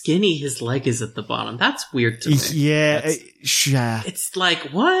how skinny his leg is at the bottom. That's weird to me. Yeah. It's like,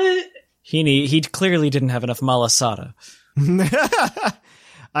 what? He clearly didn't have enough malasada.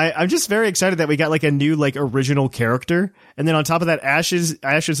 I'm just very excited that we got like a new like original character, and then on top of that, Ash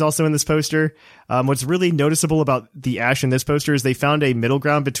is also in this poster. What's really noticeable about the Ash in this poster is they found a middle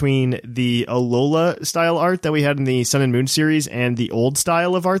ground between the Alola style art that we had in the Sun and Moon series and the old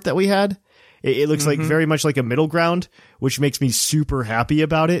style of art that we had. It looks like very much like a middle ground, which makes me super happy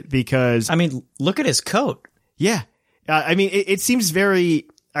about it because I mean, look at his coat. Yeah, I mean, it seems very.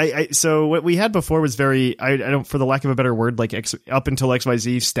 So what we had before was very, I don't, for the lack of a better word, like up until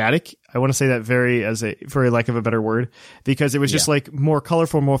XYZ static. I want to say that for a lack of a better word, because it was just like more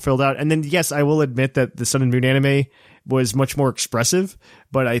colorful, more filled out. And then, yes, I will admit that the Sun and Moon anime was much more expressive,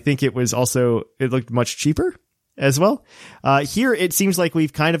 but I think it looked much cheaper as well. Here it seems like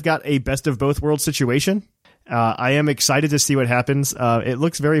we've kind of got a best of both worlds situation. I am excited to see what happens. It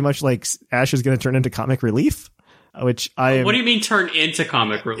looks very much like Ash is going to turn into comic relief. Which what do you mean turn into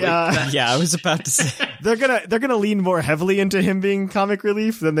comic relief? Yeah, I was about to say they're gonna lean more heavily into him being comic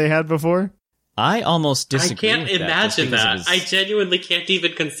relief than they had before. I almost disagree. I can't imagine that. I genuinely can't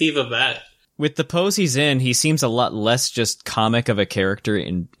even conceive of that. With the pose he's in, he seems a lot less just comic of a character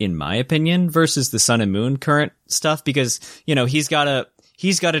in my opinion versus the Sun and Moon current stuff, because he's got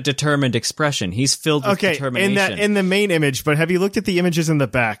a determined expression. He's filled with determination. In the main image, but have you looked at the images in the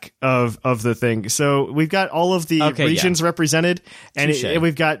back of the thing? So we've got all of the regions represented, and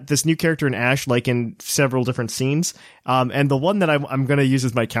we've got this new character in Ash, like in several different scenes. And the one that I'm going to use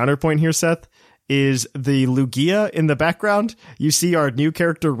as my counterpoint here, Seth, is the Lugia in the background. You see our new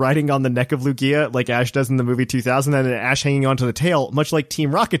character riding on the neck of Lugia, like Ash does in the movie 2000, and then Ash hanging onto the tail, much like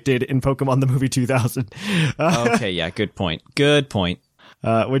Team Rocket did in Pokemon the movie 2000. Okay, yeah, good point. Good point.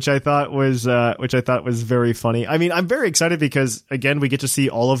 Which I thought was very funny. I mean, I'm very excited because again, we get to see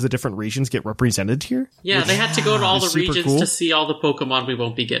all of the different regions get represented here. Yeah, they had to go to all the regions to see all the Pokemon we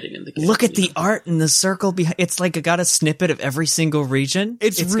won't be getting in the game. Look at the art in the circle behind. It's like got a snippet of every single region.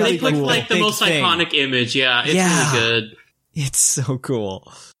 It's really cool. They look like the most iconic image. Yeah, it's really good. It's so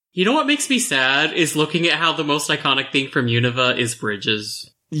cool. You know what makes me sad is looking at how the most iconic thing from Unova is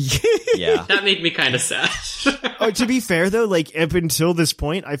bridges. Yeah. That made me kind of sad. To be fair though, like up until this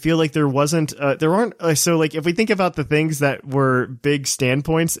point, I feel like there aren't so like if we think about the things that were big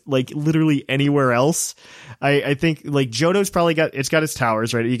standpoints, like literally anywhere else, I think like Johto's probably got its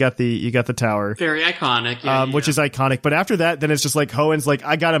towers, right? You got the tower. Very iconic. Which is iconic. But after that, then it's just like Hoenn's like,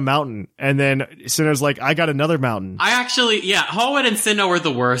 I got a mountain. And then Sinnoh's like, I got another mountain. Hoenn and Sinnoh are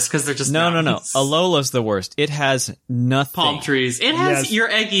the worst because they're just mountains. No. Alola's the worst. It has nothing. Palm trees. It has your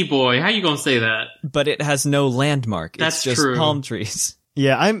Eggy Boy. How you gonna say that? But it has no landmark. That's it's just true. Palm trees.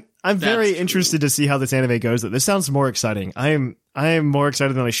 Yeah, I'm very interested to see how this anime goes. This sounds more exciting. I am more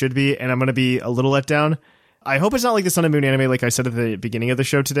excited than I should be, and I'm going to be a little let down. I hope it's not like the Sun and Moon anime, like I said at the beginning of the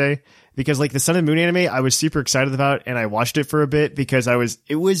show today, because like the Sun and Moon anime, I was super excited about, and I watched it for a bit because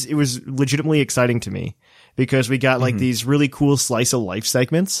it was legitimately exciting to me because we got like these really cool slice of life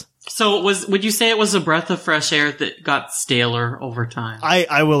segments. So would you say it was a breath of fresh air that got staler over time?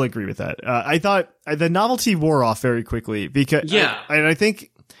 I will agree with that. I thought the novelty wore off very quickly because I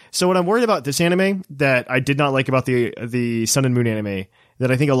think so. What I'm worried about this anime that I did not like about the Sun and Moon anime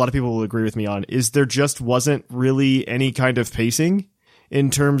that I think a lot of people will agree with me on is there just wasn't really any kind of pacing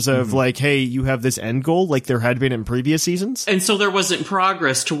in terms of like, hey, you have this end goal like there had been in previous seasons. And so there wasn't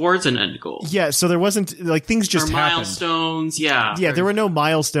progress towards an end goal. Yeah, so there wasn't like things just happened. Milestones, yeah. Yeah, there were no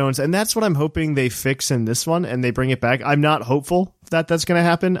milestones, and that's what I'm hoping they fix in this one and they bring it back. I'm not hopeful that that's going to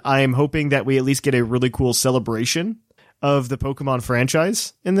happen. I'm hoping that we at least get a really cool celebration of the Pokemon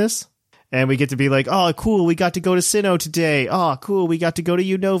franchise in this. And we get to be like, oh, cool, we got to go to Sinnoh today. Oh, cool, we got to go to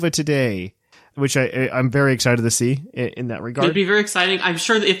Unova today. which I'm very excited to see in that regard. It'd be very exciting. I'm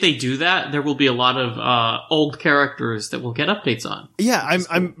sure that if they do that, there will be a lot of old characters that we'll get updates on. Yeah,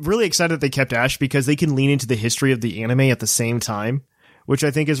 I'm really excited that they kept Ash because they can lean into the history of the anime at the same time, which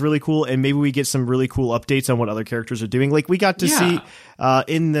I think is really cool. And maybe we get some really cool updates on what other characters are doing. Like we got to see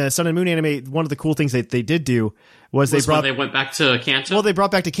in the Sun and Moon anime, one of the cool things that they did do was they went back to Kanto. Well, they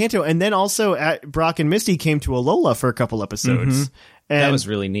brought back to Kanto, and then also Brock and Misty came to Alola for a couple episodes. And that was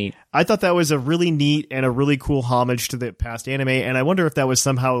really neat. I thought that was a really neat and a really cool homage to the past anime, and I wonder if that was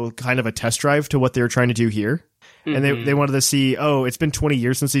somehow kind of a test drive to what they were trying to do here. And they wanted to see, it's been 20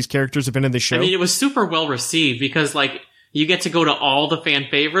 years since these characters have been in the show. I mean, it was super well received because, like, you get to go to all the fan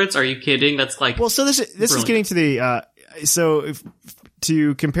favorites. Are you kidding? That's like... Well, so this is getting to the...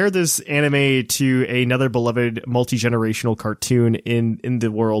 to compare this anime to another beloved multi-generational cartoon in the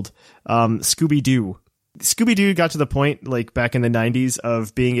world, Scooby-Doo. Scooby-Doo got to the point, like, back in the 90s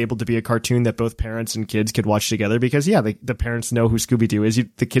of being able to be a cartoon that both parents and kids could watch together because, the parents know who Scooby-Doo is.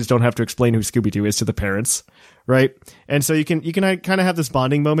 The kids don't have to explain who Scooby-Doo is to the parents, right? And so you can kind of have this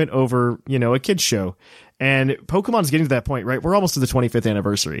bonding moment over, a kid's show. And Pokemon's getting to that point, right? We're almost to the 25th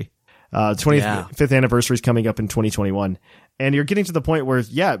anniversary. 25th anniversary is coming up in 2021. And you're getting to the point where,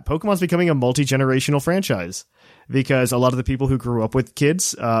 Pokemon's becoming a multi-generational franchise because a lot of the people who grew up with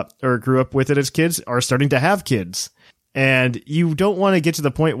kids, or grew up with it as kids are starting to have kids. And you don't want to get to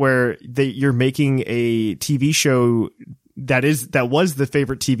the point where you're making a TV show that was the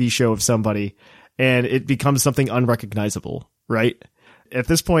favorite TV show of somebody and it becomes something unrecognizable, right? At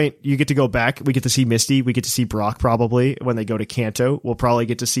this point, you get to go back. We get to see Misty. We get to see Brock probably when they go to Kanto. We'll probably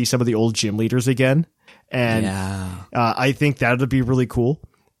get to see some of the old gym leaders again. And I think that would be really cool.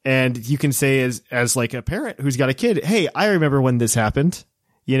 And you can say as like a parent who's got a kid, hey, I remember when this happened.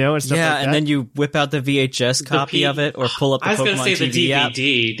 And stuff like that. And then you whip out the VHS copy of it or pull up the Pokemon TV app. I was going to say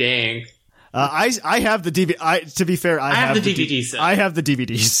the DVD, dang. I have the DVD. To be fair, I have the DVD set. I have the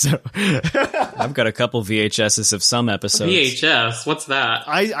DVDs. So I've got a couple VHSs of some episodes. VHS, what's that?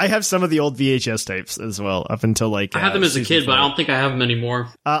 I have some of the old VHS tapes as well, up until like I had them as a kid, 4. But I don't think I have them anymore.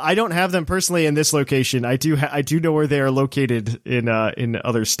 I don't have them personally in this location. I do know where they are located in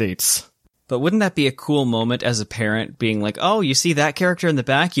other states. But wouldn't that be a cool moment as a parent being like, oh, you see that character in the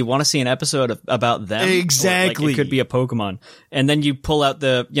back? You want to see an episode about them? Exactly. Or, like, it could be a Pokemon. And then you pull out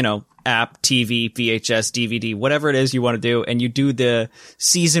the, app, TV, VHS, DVD, whatever it is you want to do, and you do the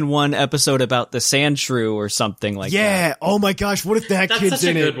season 1 episode about the Sandshrew or something like that. Yeah. Oh my gosh. What if that's kid's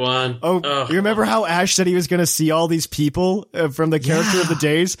in it? That's such a good one. Oh, you remember how Ash said he was going to see all these people from the Character of the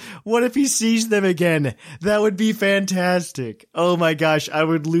Days? What if he sees them again? That would be fantastic. Oh my gosh. I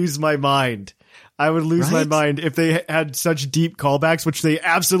would lose my mind. I would lose my mind if they had such deep callbacks, which they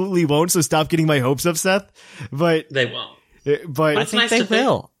absolutely won't. So stop getting my hopes up, Seth. But they won't. But I think they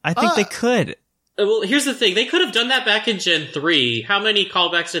will. I think they could. Well, here's the thing. They could have done that back in Gen 3. How many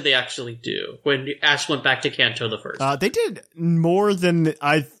callbacks did they actually do when Ash went back to Kanto the first? They did more than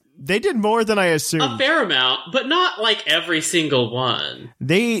I assumed. A fair amount, but not like every single one.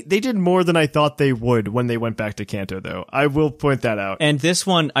 They did more than I thought they would when they went back to Kanto, though. I will point that out. And this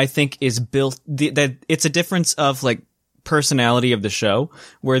one, I think, is built... it's a difference of, like, personality of the show,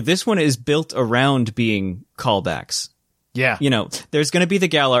 where this one is built around being callbacks. Yeah. There's going to be the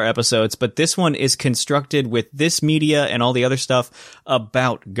Galar episodes, but this one is constructed with this media and all the other stuff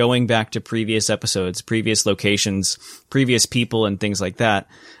about going back to previous episodes, previous locations, previous people, and things like that.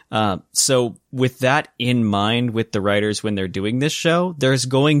 So with that in mind with the writers when they're doing this show, there's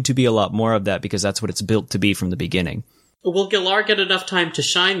going to be a lot more of that because that's what it's built to be from the beginning. Will Galar get enough time to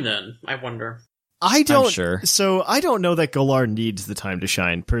shine then? I wonder. I don't. I'm sure. So I don't know that Galar needs the time to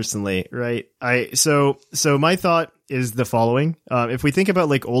shine personally, right? So my thought is the following. If we think about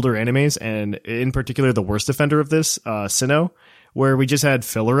like older animes and in particular the worst offender of this, Sinnoh, where we just had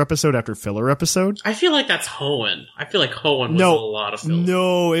filler episode after filler episode. I feel like that's Hoenn. I feel like Hoenn was a lot of filler.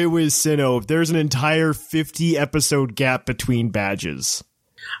 No, it was Sinnoh. There's an entire 50 episode gap between badges.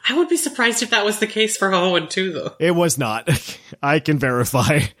 I would be surprised if that was the case for Hoenn too, though. It was not. I can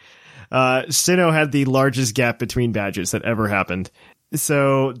verify. Sinnoh had the largest gap between badges that ever happened.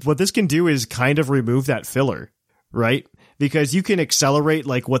 So what this can do is kind of remove that filler, right? Because you can accelerate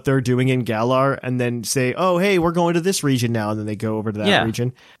like what they're doing in Galar and then say, oh, hey, we're going to this region now. And then they go over to that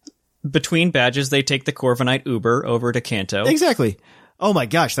region. Between badges, they take the Corviknight Uber over to Kanto. Exactly. Oh my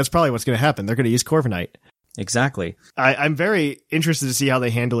gosh, that's probably what's going to happen. They're going to use Corviknight. Exactly. I'm very interested to see how they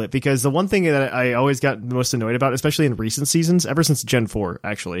handle it, because the one thing that I always got the most annoyed about, especially in recent seasons, ever since Gen 4,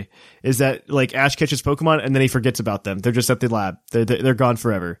 actually, is that like Ash catches Pokemon and then he forgets about them. They're just at the lab. They're gone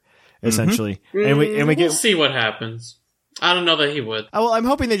forever, essentially. Mm-hmm. And we'll see what happens. I don't know that he would. Well, I'm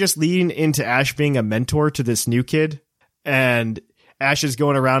hoping they just lean into Ash being a mentor to this new kid, and Ash is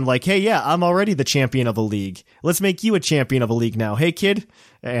going around like, hey, yeah, I'm already the champion of a league. Let's make you a champion of a league now. Hey, kid.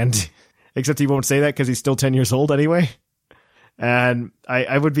 And except he won't say that because he's still 10 years old anyway. And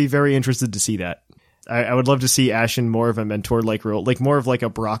I would be very interested to see that. I would love to see Ash in more of a mentor-like role, like more of like a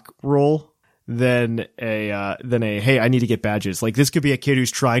Brock role than a hey, I need to get badges. Like, this could be a kid who's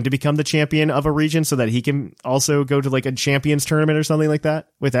trying to become the champion of a region so that he can also go to like a champions tournament or something like that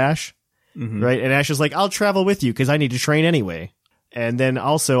with Ash. Mm-hmm. Right? And Ash is like, I'll travel with you because I need to train anyway. And then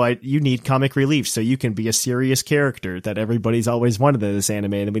also you need comic relief so you can be a serious character that everybody's always wanted in this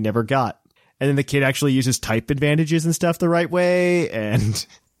anime and we never got. And then the kid actually uses type advantages and stuff the right way, and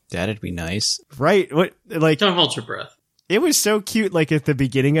that'd be nice. Right? What, like, don't hold your breath. It was so cute, like at the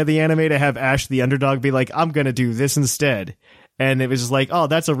beginning of the anime, to have Ash the underdog be like, I'm gonna do this instead. And it was just like, oh,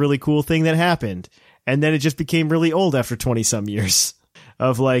 that's a really cool thing that happened. And then it just became really old after 20 some years.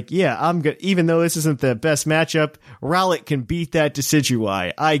 Of like, yeah, I'm good. Even though this isn't the best matchup, Rowlet can beat that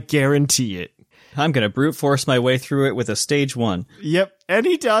Decidueye. I guarantee it. I'm going to brute force my way through it with a stage 1. Yep, and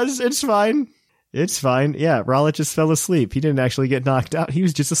he does. It's fine. It's fine. Yeah, Rowlet just fell asleep. He didn't actually get knocked out. He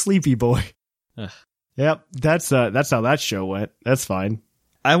was just a sleepy boy. Ugh. Yep, that's how that show went. That's fine.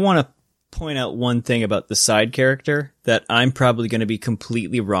 I want to point out one thing about the side character that I'm probably going to be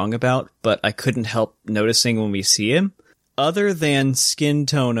completely wrong about, but I couldn't help noticing when we see him. Other than skin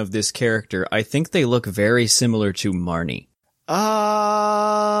tone of this character, I think they look very similar to Marnie.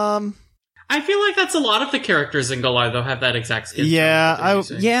 I feel like that's a lot of the characters in Golai, though, have that exact skin tone.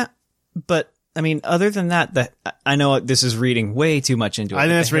 Yeah, but I mean, other than that, I know this is reading way too much into it. I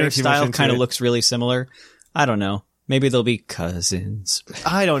think that's reading too much into it. The hairstyle kind of looks really similar. I don't know. Maybe they'll be cousins.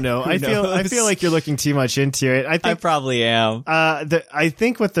 I don't know. I feel like you're looking too much into it. I probably am. I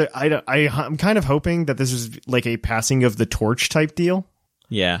think I'm kind of hoping that this is like a passing of the torch type deal.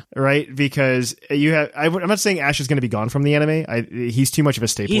 Yeah. Right? Because I'm not saying Ash is going to be gone from the anime. He's too much of a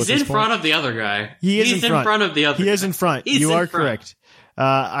staple. He's in front of the other guy. He's in front of the other guy. He is in front. You are correct.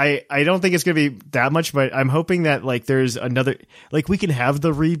 I don't think it's going to be that much, but I'm hoping that like there's another, like we can have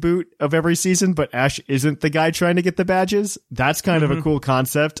the reboot of every season, but Ash isn't the guy trying to get the badges. That's kind of a cool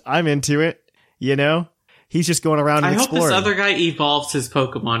concept. I'm into it. You know, he's just going around and exploring. I hope this other guy evolves his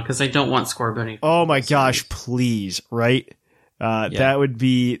Pokemon because I don't want Scorbunny. Oh my gosh, please. Right. That would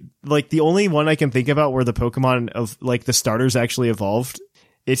be like the only one I can think about where the Pokemon of like the starters actually evolved.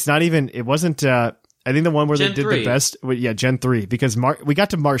 It wasn't, I think the one where they did the best, Gen 3, because we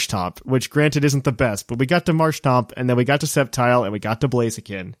got to Marshtomp, which granted isn't the best, but we got to Marshtomp, and then we got to Sceptile, and we got to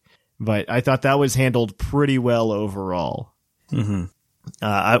Blaziken. But I thought that was handled pretty well overall.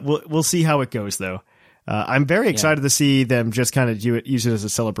 Mm-hmm. We'll see how it goes, though. I'm very excited to see them just kind of use it as a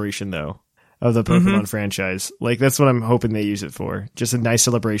celebration, though, of the Pokemon franchise. Like, that's what I'm hoping they use it for. Just a nice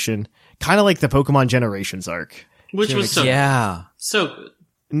celebration. Kind of like the Pokemon Generations arc. Which was so good.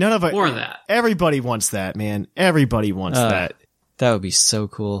 None of it. More of that. Everybody wants that, man. Everybody wants that. That would be so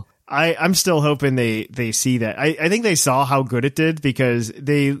cool. I'm still hoping they see that. I think they saw how good it did because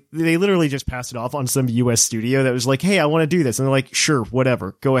they literally just passed it off on some US studio that was like, hey, I want to do this. And they're like, sure,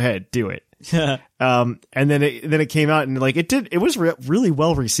 whatever. Go ahead. Do it. And then it came out and like it was really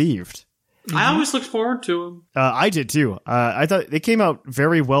well received. I always looked forward to them. I did too. I thought they came out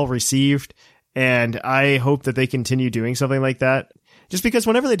very well received, and I hope that they continue doing something like that. Just because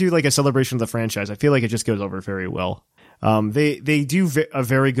whenever they do like a celebration of the franchise, I feel like it just goes over very well. They do a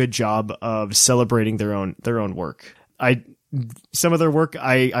very good job of celebrating their own work. Some of their work,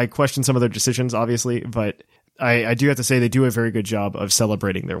 I question some of their decisions, obviously, but I do have to say they do a very good job of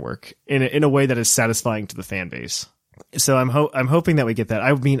celebrating their work in a way that is satisfying to the fan base. So I'm hoping that we get that.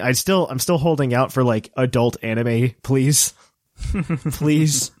 I mean, I'm still holding out for like adult anime, please,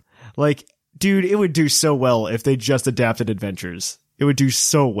 please. Like, dude, it would do so well if they just adapted Adventures. It would do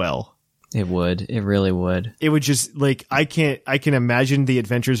so well. It would. It really would. It would just like I can imagine the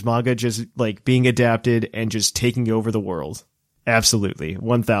Adventures manga just like being adapted and just taking over the world. Absolutely,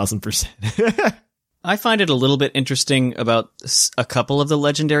 1000%. I find it a little bit interesting about a couple of the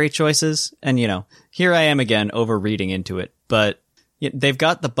legendary choices, and here I am again over-reading into it, but they've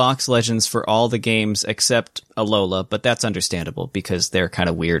got the box legends for all the games except Alola, but that's understandable because they're kind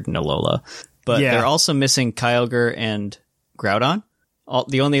of weird in Alola. But they're also missing Kyogre and Groudon.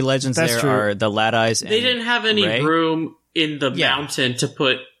 The only legends are the Latize and They didn't have any room in the mountain to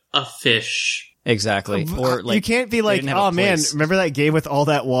put a fish. Exactly. Or like, you can't be like, oh man, remember that game with all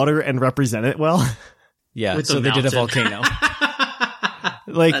that water and represent it well? Yeah, so they did a volcano.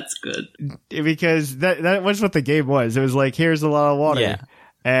 Like, that's good. Because that was what the game was. It was like, here's a lot of water. Yeah.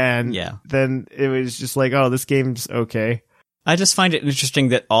 And then it was just like, oh, this game's okay. I just find it interesting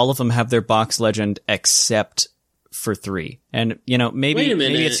that all of them have their box legend except for 3. And, maybe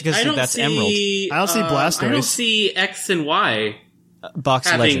it's because that's Emerald. I don't see Blastoise. I don't see X and Y box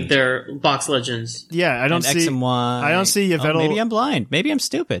having legend. their box legends. Yeah, I don't see X and Y. I don't see Yveltal. Maybe I'm blind. Maybe I'm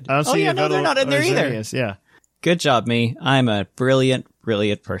stupid. I don't see no, they're not in there either. Xerneas, yeah. Good job, me. I'm a brilliant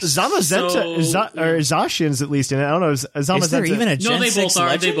person. Zamazenta, or Zacian's at least in it. I don't know. Zamazenta. Is there even a Gen 6 they both are.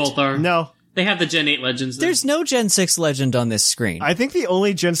 legend? They both are. No. They have the Gen 8 legends. Then. There's no Gen 6 legend on this screen. I think the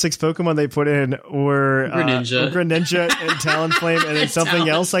only Gen 6 Pokemon they put in were Greninja and Talonflame, and then something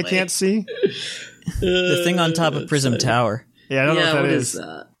else I can't see. The thing on top of Prism Tower. Yeah, I don't know what that is. is.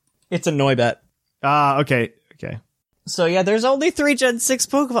 It's a Noibat. Okay. So yeah, there's only 3 Gen 6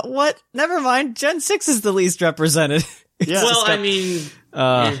 Pokemon. What? Never mind. Gen 6 is the least represented. Yeah. Well, I mean,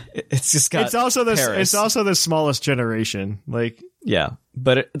 it's just got. It's also the Paris. It's also the smallest generation. Like, yeah,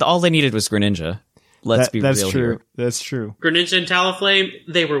 but all they needed was Greninja. Let's be that's real true. here. That's true. Greninja and Talonflame,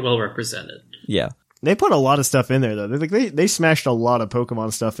 they were well represented. Yeah. They put a lot of stuff in there though. They smashed a lot of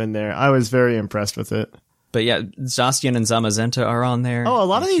Pokemon stuff in there. I was very impressed with it. But yeah, Zacian and Zamazenta are on there. Oh, a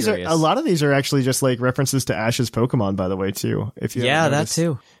lot of these are actually just like references to Ash's Pokemon, by the way, too. If you that noticed.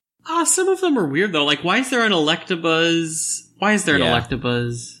 too. Some of them are weird though. Like, why is there an Electabuzz? Why is there an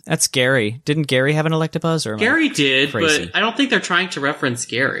Electabuzz? That's Gary. Didn't Gary have an Electabuzz? Or Gary did, crazy? but I don't think they're trying to reference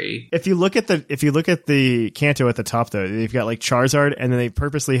Gary. If you look at the Kanto at the top though, they've got like Charizard, and then they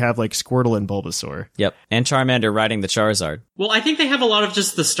purposely have like Squirtle and Bulbasaur. Yep, and Charmander riding the Charizard. Well, I think they have a lot of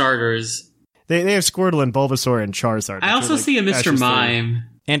just the starters. They have Squirtle and Bulbasaur and Charizard. I also see a Mr. Mime.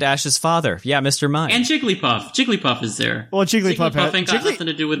 And Ash's father. Yeah, Mr. Mime. And Jigglypuff. Jigglypuff is there. Well, Jigglypuff ain't got nothing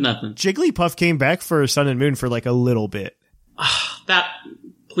to do with nothing. Jigglypuff came back for Sun and Moon for like a little bit. That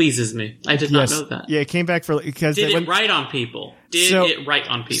pleases me. I did not know that. Yeah, it came back because Did it right on people.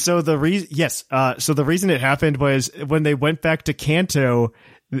 So the reason it happened was when they went back to Kanto,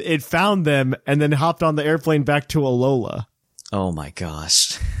 it found them and then hopped on the airplane back to Alola. Oh my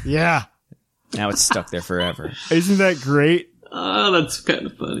gosh. Yeah. Now it's stuck there forever. Isn't that great? Oh, that's kind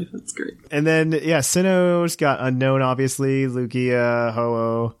of funny. That's great. And then, Sinnoh's got Unknown, obviously, Lugia,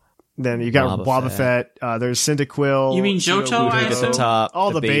 Ho-Oh. Then you got Wobbuffet. There's Cyndaquil. You mean Johto? At the top.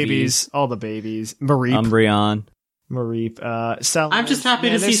 All the babies. All the babies. Mareep. Umbreon. I'm just happy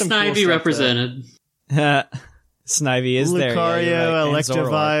to see Snivy represented. Snivy is there. Lucario,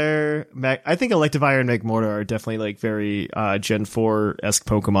 Electivire. I think Electivire and Magmortar are definitely like very Gen 4-esque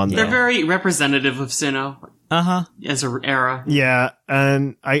Pokemon. They're very representative of Sinnoh. As an era. Yeah,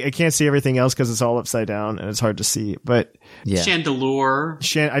 and I can't see everything else because it's all upside down and it's hard to see. But Chandelure.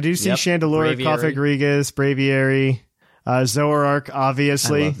 I do see Chandelure, Cofagrigus, Braviary, Zoroark,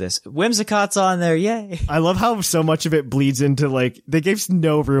 obviously. I love this. Whimsicott's on there, yay! I love how so much of it bleeds into like they gave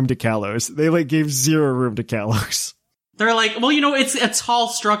no room to Kalos. They like gave 0 room to Kalos. They're like, well, it's a tall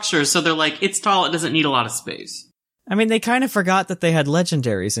structure, so they're like, it's tall, it doesn't need a lot of space. I mean, they kind of forgot that they had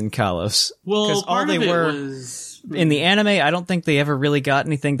legendaries in Kalos. Well, all they were in the anime, I don't think they ever really got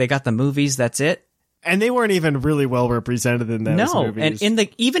anything. They got the movies, that's it. And they weren't even really well represented in those movies. And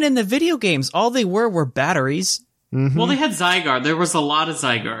even in the video games, all they were batteries. Mm-hmm. Well, they had Zygarde. There was a lot of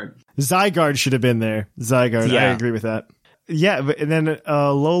Zygarde. Zygarde should have been there. Zygarde, I agree with that. Yeah, and then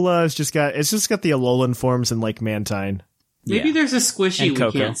Alola has just got the Alolan forms and like Mantine. Maybe there's a Squishy and we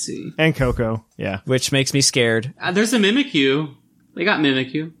Coco. can't see. And Coco, yeah. Which makes me scared. There's a Mimikyu. They got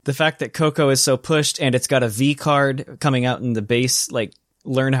Mimikyu. The fact that Coco is so pushed and it's got a V card coming out in the base, like,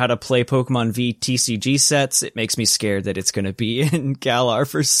 learn how to play Pokemon V TCG sets, it makes me scared that it's going to be in Galar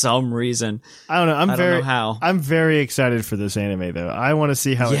for some reason. I don't know. I don't know how. I'm very excited for this anime, though. I want to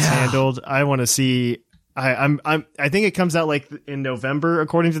see how it's handled. I want to see... I think it comes out, like, in November,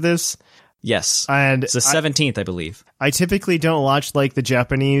 according to this. Yes. And it's the 17th, I believe. I typically don't watch like the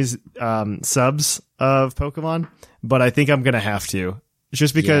Japanese subs of Pokemon, but I think I'm going to have to.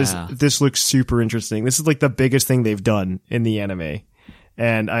 Just because this looks super interesting. This is like the biggest thing they've done in the anime.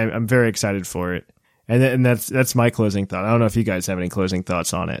 And I'm very excited for it. And that's my closing thought. I don't know if you guys have any closing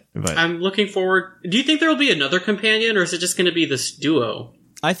thoughts on it. But I'm looking forward. Do you think there will be another companion, or is it just going to be this duo?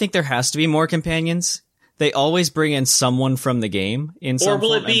 I think there has to be more companions. They always bring in someone from the game in some form. Or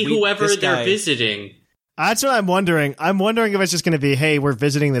will it be whoever they're visiting? That's what I'm wondering. I'm wondering if it's just going to be, hey, we're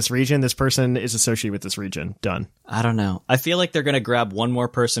visiting this region. This person is associated with this region. Done. I don't know. I feel like they're going to grab one more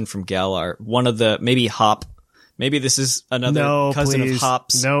person from Galar. One of the, maybe Hop. Maybe this is another cousin of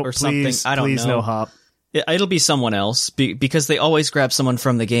Hop's or something. I don't know. No Hop. It'll be someone else because they always grab someone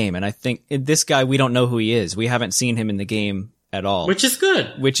from the game. And I think this guy, we don't know who he is. We haven't seen him in the game at all. Which is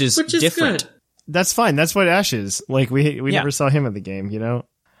good. Which is different. Good. That's fine. That's what Ash is. Like, we never saw him in the game, you know?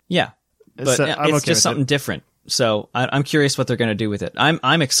 Yeah, but So, I'm it's okay just with something it. different. So I'm curious what they're going to do with it.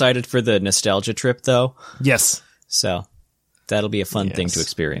 I'm excited for the nostalgia trip, though. Yes. So that'll be a fun thing to Yes.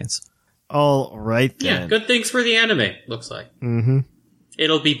 experience. All right, Yeah, then. good things for the anime, looks like. Mm-hmm.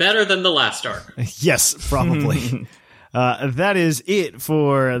 It'll be better than the last arc. Yes, probably. That is it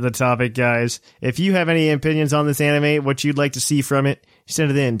for the topic, guys. If you have any opinions on this anime, what you'd like to see from it,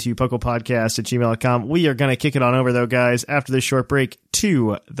 send it in to pucklepodcast@gmail.com. We are going to kick it on over, though, guys, after this short break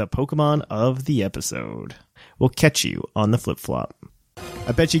to the Pokemon of the episode. We'll catch you on the flip-flop.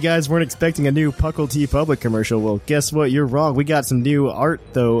 I bet you guys weren't expecting a new Puckle T Public commercial. Well, guess what? You're wrong. We got some new art,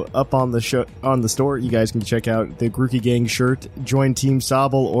 though, up on the store. You guys can check out the Grookey Gang shirt, join Team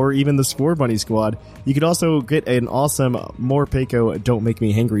Sobble, or even the Score Bunny Squad. You could also get an awesome Morpeko Don't Make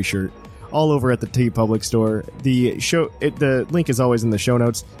Me Hangry shirt all over at the T Public store. The link is always in the show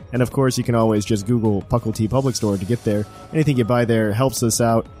notes, and of course, you can always just Google Puckle T Public Store to get there. Anything you buy there helps us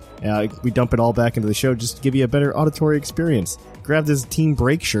out. We dump it all back into the show just to give you a better auditory experience. Grab this Team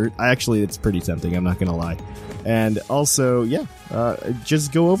Break shirt. Actually, it's pretty tempting, I'm not going to lie. And also,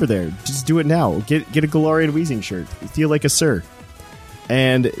 just go over there. Just do it now. Get a Galarian Weezing shirt. Feel like a sir.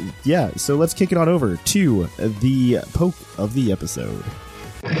 And, so let's kick it on over to the Poke of the episode.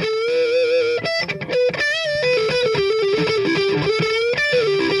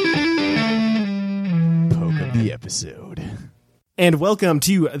 Poke of the episode. And welcome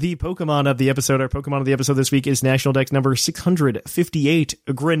to the Pokemon of the episode. Our Pokemon of the episode this week is National Dex number 658,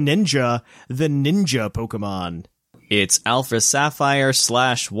 Greninja, the Ninja Pokemon. Its Alpha Sapphire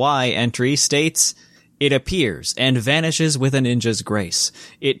 /Y entry states, it appears and vanishes with a ninja's grace.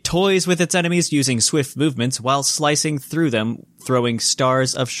 It toys with its enemies using swift movements while slicing through them, throwing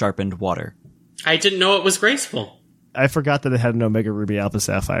stars of sharpened water. I didn't know it was graceful. I forgot that it had an Omega Ruby Alpha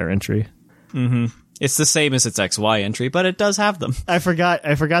Sapphire entry. Mm-hmm. It's the same as its XY entry, but it does have them. I forgot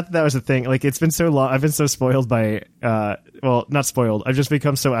that was a thing. Like, it's been so long. I've been so spoiled by, not spoiled. I've just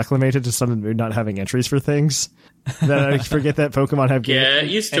become so acclimated to Sun and Moon not having entries for things that I forget that Pokemon have Get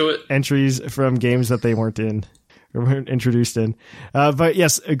used to it. Entries from games that they weren't in or weren't introduced in. But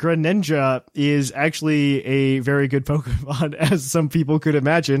yes, Greninja is actually a very good Pokemon, as some people could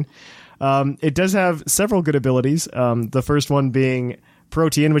imagine. It does have several good abilities. The first one being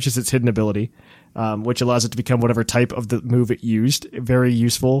Protean, which is its hidden ability. Which allows it to become whatever type of the move it used. Very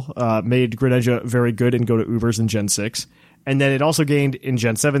useful. Made Greninja very good in Go to Ubers in Gen 6. And then it also gained in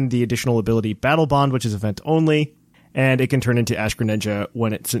Gen 7 the additional ability Battle Bond, which is event only, and it can turn into Ash Greninja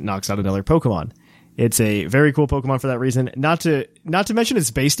when it knocks out another Pokemon. It's a very cool Pokemon for that reason. Not to mention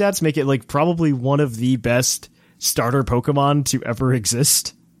its base stats make it like probably one of the best starter Pokemon to ever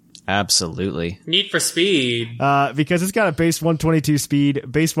exist. Absolutely. Need for speed. Because it's got a base 122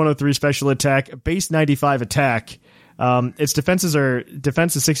 speed, base 103 special attack, base 95 attack. Its defense is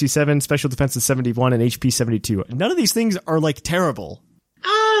 67, special defense is 71, and HP 72. None of these things are like terrible.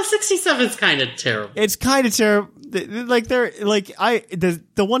 67's kind of terrible. It's kind of terrible. Like the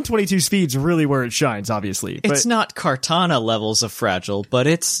 122 speed's really where it shines, obviously. It's not Kartana levels of fragile, but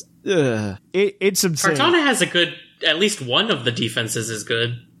it's it's insane. Kartana has at least one of the defenses is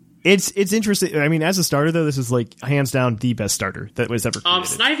good. It's interesting. I mean, as a starter, though, this is like hands down the best starter that was ever created.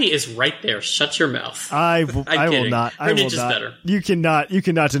 Snivy is right there. Shut your mouth. I will not. Greninja's better. You cannot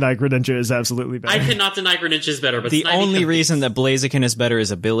deny Greninja is absolutely better. I cannot deny Greninja's better, but the Snivy only competes. reason that Blaziken is better is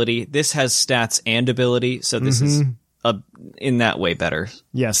ability. This has stats and ability, so this is in that way better.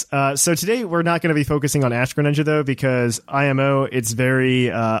 Yes. So today we're not going to be focusing on Ash Greninja, though, because IMO, it's very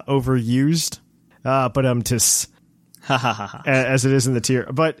overused. As it is in the tier.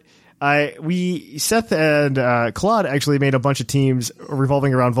 But Seth and Claude actually made a bunch of teams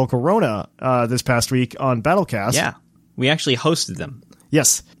revolving around Volcarona this past week on Battlecast. Yeah, we actually hosted them.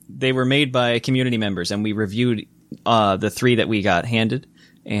 Yes. They were made by community members, and we reviewed the 3 that we got handed,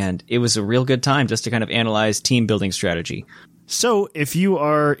 and it was a real good time just to kind of analyze team building strategy. So if you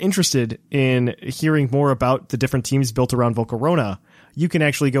are interested in hearing more about the different teams built around Volcarona, you can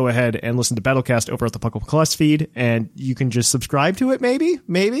actually go ahead and listen to Battlecast over at the Puckle Plus feed, and you can just subscribe to it, maybe?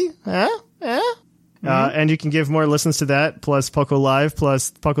 And you can give more listens to that, plus Puckle Live,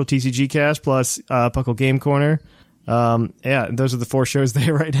 plus Puckle TCG Cast, plus Puckle Game Corner. Those are the 4 shows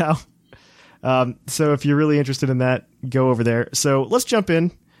there right now. So if you're really interested in that, go over there. So let's jump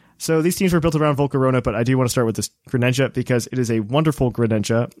in. So these teams were built around Volcarona, but I do want to start with this Greninja because it is a wonderful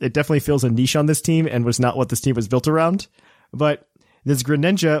Greninja. It definitely fills a niche on this team and was not what this team was built around. But this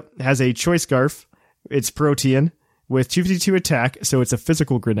Greninja has a Choice Scarf. It's Protean with 252 attack, so it's a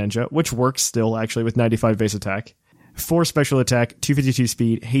physical Greninja, which works still, actually, with 95 base attack. 4 special attack, 252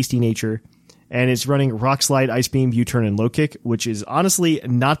 speed, hasty nature. and it's running Rock Slide, Ice Beam, U-Turn, and Low Kick, which is honestly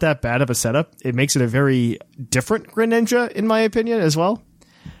not that bad of a setup. It makes it a very different Greninja, in my opinion, as well.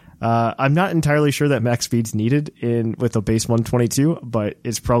 I'm not entirely sure that max speed's needed with the base 122, but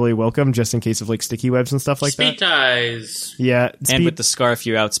it's probably welcome just in case of like sticky webs and stuff like Speed ties. Yeah. And with the Scarf,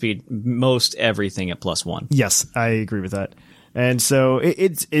 you outspeed most everything at +1. Yes, I agree with that. And so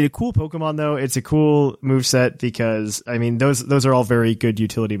it's a cool Pokemon, though. It's a cool moveset because, I mean, those are all very good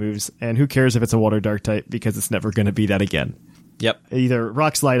utility moves. And who cares if it's a Water Dark type, because it's never going to be that again. Yep. Either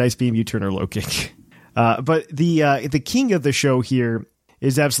Rock Slide, Ice Beam, U-Turn, or Low Kick. But the king of the show here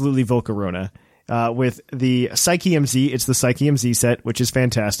is absolutely Volcarona. With the Psyche MZ, it's the Psyche MZ set, which is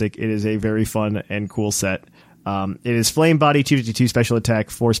fantastic. It is a very fun and cool set. It is Flame Body, 252 special attack,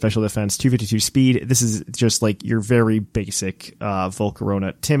 4 special defense, 252 speed. This is just like your very basic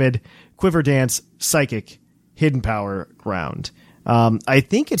Volcarona. Timid, Quiver Dance, Psychic, Hidden Power, Ground. I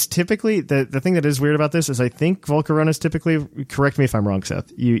think it's typically, the thing that is weird about this is I think Volcarona is typically, correct me if I'm wrong,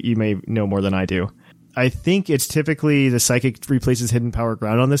 Seth, you may know more than I do. I think it's typically the Psychic replaces Hidden Power,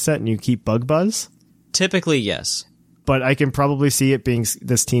 Ground on this set, and you keep Bug Buzz. Typically, yes. But I can probably see it being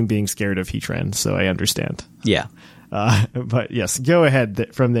this team being scared of Heatran, so I understand. Yeah. But yes, go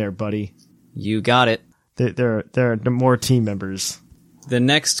ahead from there, buddy. You got it. There are more team members. The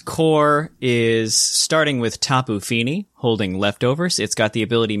next core is starting with Tapu Fini, holding leftovers. It's got the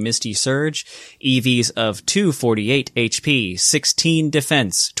ability Misty Surge, EVs of 248 HP, 16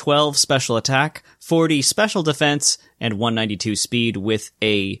 defense, 12 special attack, 40 special defense, and 192 speed with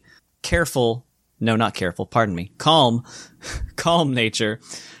a calm nature.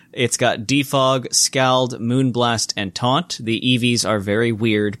 It's got Defog, Scald, Moonblast, and Taunt. The EVs are very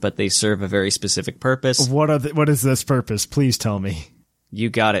weird, but they serve a very specific purpose. What is this purpose? Please tell me. You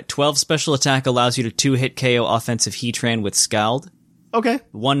got it. 12 special attack allows you to 2-hit KO offensive Heatran with Scald. Okay.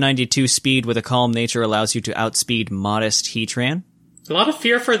 192 speed with a calm nature allows you to outspeed modest Heatran. A lot of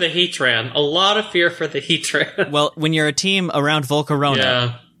fear for the Heatran. Well, when you're a team around Volcarona...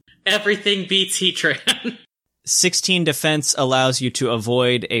 Yeah. Everything beats Heatran. 16 defense allows you to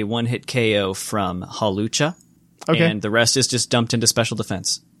avoid a 1-hit KO from Hawlucha. Okay. And the rest is just dumped into special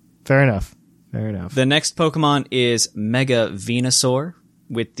defense. Fair enough. The next Pokemon is Mega Venusaur,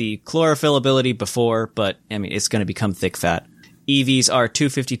 with the Chlorophyll ability before, but, I mean, it's going to become thick fat. EVs are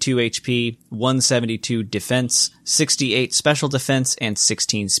 252 HP, 172 defense, 68 special defense, and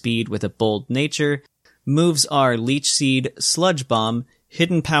 16 speed with a bold nature. Moves are Leech Seed, Sludge Bomb,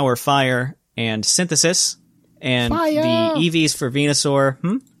 Hidden Power Fire, and Synthesis. And Fire! The EVs for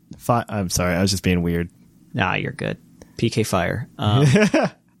Venusaur... I'm sorry, I was just being weird. Nah, you're good. PK Fire.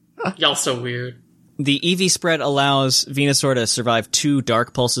 Y'all so weird. The EV spread allows Venusaur to survive 2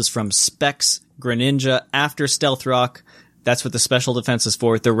 Dark Pulses from Specs, Greninja, after Stealth Rock. That's what the special defense is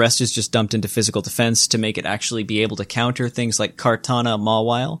for. The rest is just dumped into physical defense to make it actually be able to counter things like Kartana,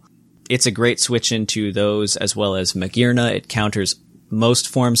 Mawile. It's a great switch into those, as well as Magearna. It counters most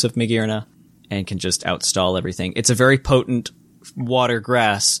forms of Magearna and can just outstall everything. It's a very potent water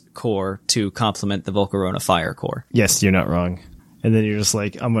grass core to complement the Volcarona fire core. Yes, you're not wrong. And then you're just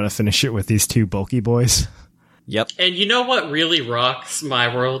like, I'm going to finish it with these 2 bulky boys. Yep. And you know what really rocks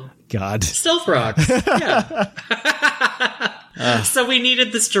my world? God. Stealth Rocks. Yeah. So we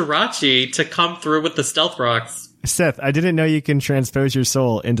needed this Jirachi to come through with the Stealth Rocks. Seth, I didn't know you can transpose your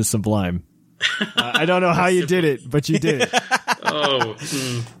soul into Sublime. I don't know how you did it, but you did it.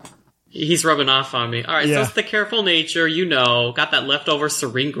 He's rubbing off on me. All right, So it's the Careful Nature, got that leftover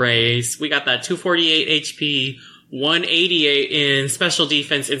Serene Grace. We got that 248 HP, 188 in special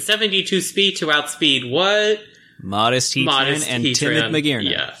defense, and 72 speed to outspeed what? Modest Heatran and Heatran. Timid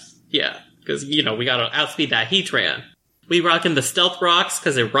Magearna. Yeah, because, we gotta outspeed that Heatran. We rocking the Stealth Rocks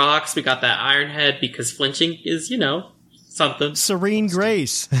because it rocks. We got that Iron Head because flinching is, something. Serene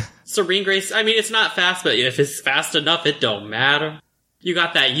Grace. Serene Grace, I mean, it's not fast, but if it's fast enough, it don't matter. You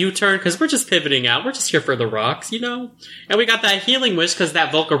got that U-turn because we're just pivoting out. We're just here for the rocks, And we got that Healing Wish because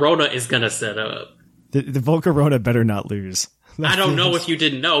that Volcarona is gonna set up. The Volcarona better not lose. I don't know if you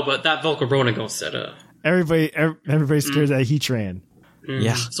didn't know, but that Volcarona gonna set up. Everybody's scared of that Heatran.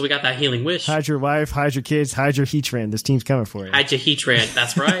 Yeah. So we got that Healing Wish. Hide your wife, hide your kids, hide your Heatran. This team's coming for you. Hide your Heatran.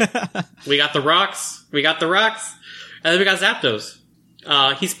 That's right. We got the rocks. And then we got Zapdos.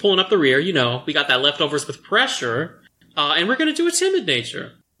 He's pulling up the rear, We got that leftovers with pressure. And we're gonna do a Timid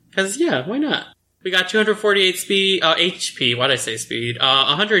Nature. Because, why not? We got 248 speed, HP, why'd I say speed?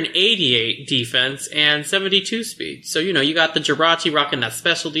 188 defense, and 72 speed. So, you got the Jirachi rocking that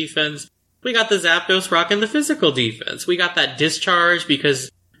special defense. We got the Zapdos rocking the physical defense. We got that Discharge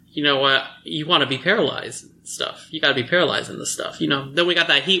because, you know what, you want to be paralyzed and stuff. You gotta be paralyzed in this stuff, you know. Then we got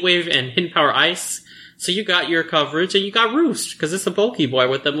that Heat Wave and Hidden Power Ice. So you got your coverage, and you got Roost, because it's a bulky boy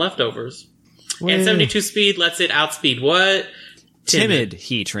with them leftovers. Wait. And 72 speed lets it outspeed what? Timid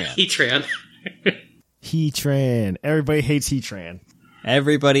Heatran. Heatran. Heatran. Everybody hates Heatran.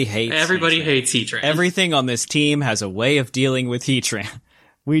 Everybody hates Heatran. Everything on this team has a way of dealing with Heatran.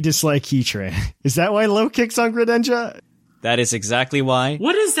 We dislike Heatran. Is that why low kicks on Greninja? That is exactly why.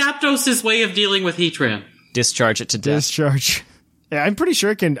 What is Zapdos' way of dealing with Heatran? Discharge it to death. Discharge. Yeah, I'm pretty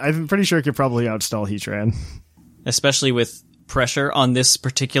sure it can probably outstall Heatran. Especially with pressure on this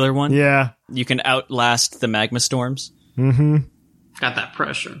particular one. Yeah. You can outlast the Magma Storms. Mm-hmm. Got that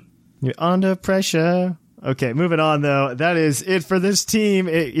pressure. You're under pressure. Okay, moving on, though. That is it for this team.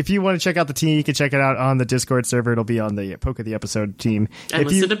 If you want to check out the team, you can check it out on the Discord server. It'll be on the Poke of the Episode team. And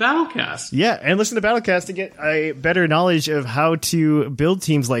listen to Battlecast. Yeah, and listen to Battlecast to get a better knowledge of how to build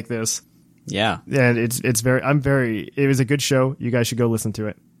teams like this. Yeah. And it was a good show. You guys should go listen to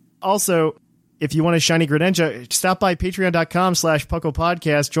it. Also, if you want a shiny Greninja, stop by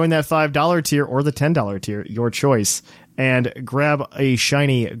patreon.com/PucklePodcast, join that $5 tier or the $10 tier, your choice, and grab a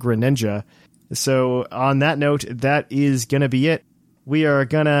shiny Greninja. So on that note, that is going to be it. We are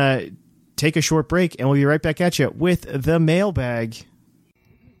going to take a short break, and we'll be right back at you with the mailbag.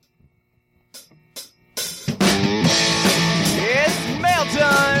 It's mail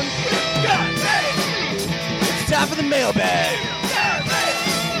time! It's time for the mailbag!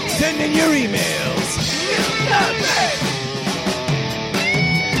 Send in your emails!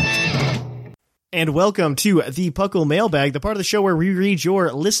 And welcome to the Puckle Mailbag, the part of the show where we read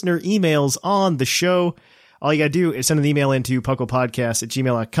your listener emails on the show. All you gotta do is send an email into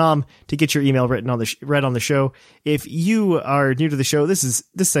pucklepodcast@gmail.com to get your email read on the show. If you are new to the show, this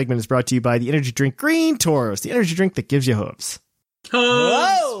segment is brought to you by the energy drink Green Tauros, the energy drink that gives you hooves.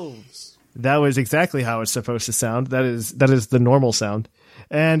 Hooves! That was exactly how it's supposed to sound. That is the normal sound.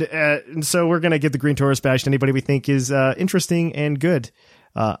 And so we're gonna give the Green Tauros badge to anybody we think is interesting and good.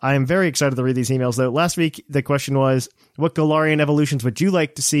 I am very excited to read these emails, though. Last week, the question was, what Galarian evolutions would you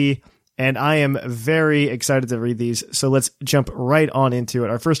like to see? And I am very excited to read these, so let's jump right on into it.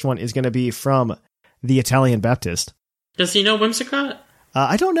 Our first one is going to be from the Italian Baptist. Does he know Whimsicott?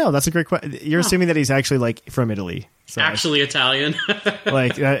 I don't know. That's a great question. You're assuming that he's actually, like, from Italy. So actually Italian.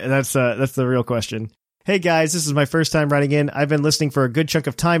 Like, that's the real question. Hey, guys, this is my first time writing in. I've been listening for a good chunk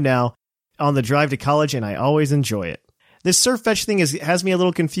of time now on the drive to college, and I always enjoy it. This Surfetch thing has me a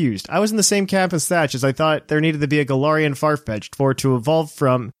little confused. I was in the same camp as Thatch, as I thought there needed to be a Galarian Farfetch'd for it to evolve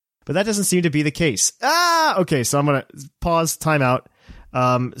from, but that doesn't seem to be the case. Okay, so I'm gonna pause, time out.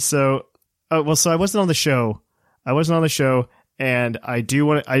 So I wasn't on the show. And I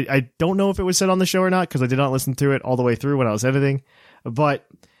don't know if it was said on the show or not, because I did not listen to it all the way through when I was editing. But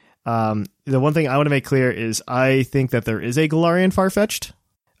the one thing I want to make clear is I think that there is a Galarian Farfetch'd.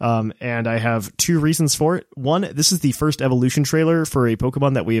 And I have two reasons for it. One, this is the first evolution trailer for a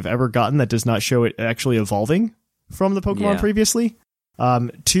Pokemon that we have ever gotten that does not show it actually evolving from the Pokemon previously.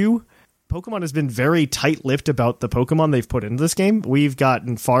 Two, Pokemon has been very tight-lipped about the Pokemon they've put into this game. We've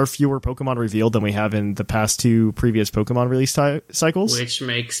gotten far fewer Pokemon revealed than we have in the past two previous Pokemon release cycles. Which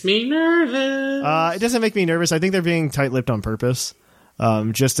makes me nervous. It doesn't make me nervous. I think they're being tight-lipped on purpose.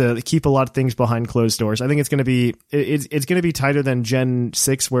 Just to keep a lot of things behind closed doors. I think it's going to be tighter than Gen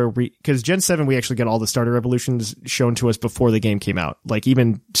 6, because Gen 7 we actually got all the starter evolutions shown to us before the game came out, like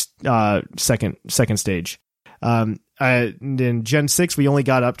even second stage. In Gen 6 we only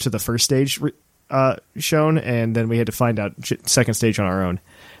got up to the first stage shown, and then we had to find out second stage on our own.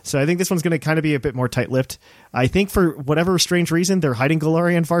 So I think this one's going to kind of be a bit more tight-lipped. I think for whatever strange reason they're hiding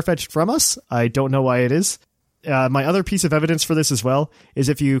Galarian Farfetch'd from us. I don't know why it is. My other piece of evidence for this as well is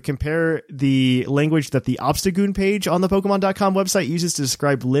if you compare the language that the Obstagoon page on the Pokemon.com website uses to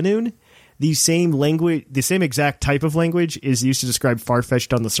describe Linoone, the same exact type of language is used to describe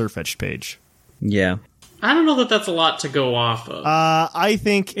Farfetch'd on the Surfetch'd page. Yeah. I don't know that that's a lot to go off of. I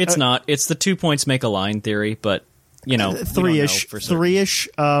think it's not. It's the 2 points make a line theory, but you know, three-ish. It's like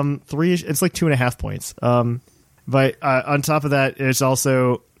 2.5 points. But on top of that, it's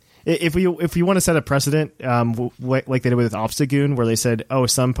also. If you want to set a precedent, like they did with Obstagoon, where they said,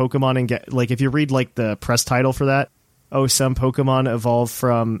 some Pokemon if you read like the press title for that, some Pokemon evolve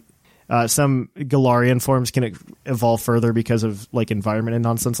from, some Galarian forms can evolve further because of like environment and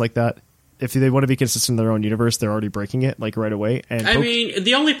nonsense like that. If they want to be consistent in their own universe, they're already breaking it like right away. And I mean,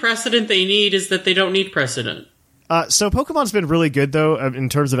 the only precedent they need is that they don't need precedent. So Pokemon's been really good though in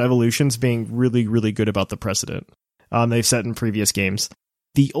terms of evolutions, being really really good about the precedent they've set in previous games.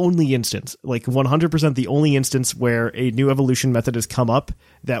 the only instance, like 100% the only instance where a new evolution method has come up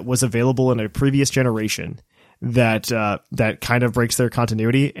that was available in a previous generation that kind of breaks their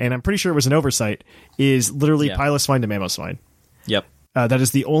continuity, and I'm pretty sure it was an oversight, is literally Piloswine to Mamoswine. Yep. That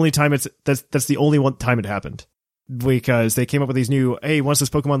is the only time that's the only one time it happened. Because they came up with these new, hey, once this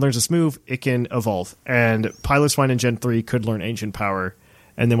Pokemon learns this move, it can evolve. And Piloswine in Gen 3 could learn Ancient Power,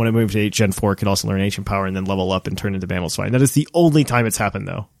 and then when it moved to Gen 4, it could also learn Ancient Power and then level up and turn into Mamoswine. That is the only time it's happened,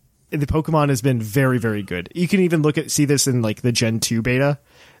 though. The Pokemon has been very, very good. You can even see this in like the Gen 2 beta.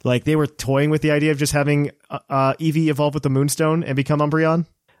 Like, they were toying with the idea of just having Eevee evolve with the Moonstone and become Umbreon.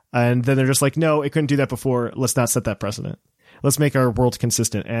 And then they're just like, no, it couldn't do that before. Let's not set that precedent. Let's make our world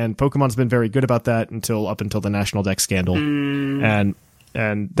consistent. And Pokemon's been very good about that up until the National Dex scandal. And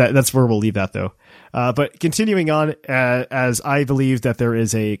that's where we'll leave that, though. But continuing on, as I believe that there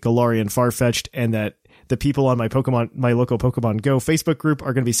is a Galarian Farfetch'd, and that the people on my local Pokemon Go Facebook group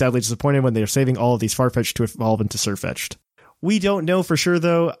are going to be sadly disappointed when they're saving all of these Farfetch'd to evolve into Surfetch'd. We don't know for sure,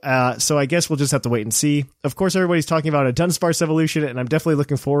 though, so I guess we'll just have to wait and see. Of course, everybody's talking about a Dunsparce evolution, and I'm definitely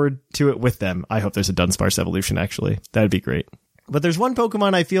looking forward to it with them. I hope there's a Dunsparce evolution, actually. That'd be great. But there's one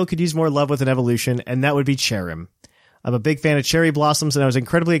Pokemon I feel could use more love with an evolution, and that would be Cherrim. I'm a big fan of Cherry Blossoms, and I was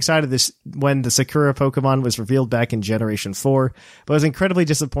incredibly excited when the Sakura Pokemon was revealed back in Generation 4, but I was incredibly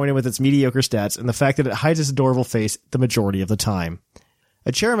disappointed with its mediocre stats and the fact that it hides its adorable face the majority of the time.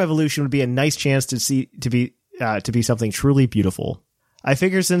 A Cherrim evolution would be a nice chance to be something truly beautiful. I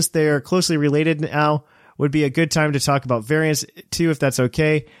figure since they're closely related now, would be a good time to talk about variants too, if that's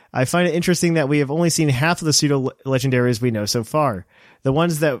okay. I find it interesting that we have only seen half of the pseudo-legendaries we know so far. The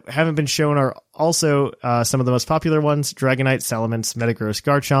ones that haven't been shown are also some of the most popular ones: Dragonite, Salamence, Metagross,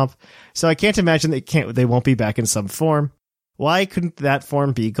 Garchomp. So I can't imagine they won't be back in some form. Why couldn't that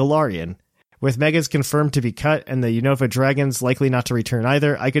form be Galarian? With Megas confirmed to be cut and the Unova Dragons likely not to return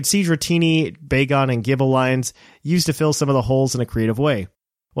either, I could see Dratini, Bagon, and Gible lines used to fill some of the holes in a creative way.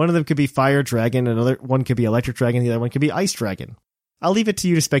 One of them could be Fire Dragon, another one could be Electric Dragon, the other one could be Ice Dragon. I'll leave it to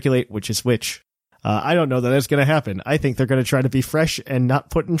you to speculate which is which. I don't know that that's going to happen. I think they're going to try to be fresh and not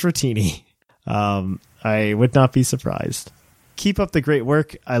put in Dratini. I would not be surprised. Keep up the great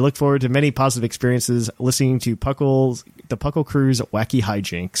work. I look forward to many positive experiences listening to the Puckle Crew's wacky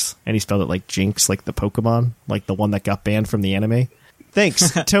hijinks. And he spelled it like Jinx, like the Pokemon, like the one that got banned from the anime.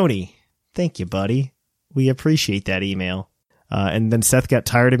 Thanks, Tony. Thank you, buddy. We appreciate that email. And then Seth got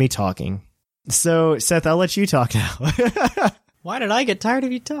tired of me talking. So, Seth, I'll let you talk now. Why did I get tired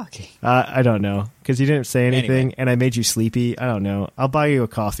of you talking? I don't know. Because you didn't say anything, and I made you sleepy. I don't know. I'll buy you a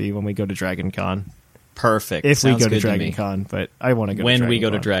coffee when we go to Dragon Con. Perfect. If we go to Dragon Con, but I want to go when we go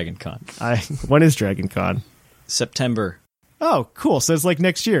to Dragon Con. When is Dragon Con? September. Oh, cool. So it's like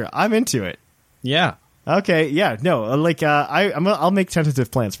next year. I'm into it. Yeah. Okay. Yeah. No. I'll make tentative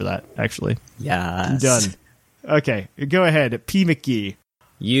plans for that. Actually. Yes. Done. Okay. Go ahead. P. McGee.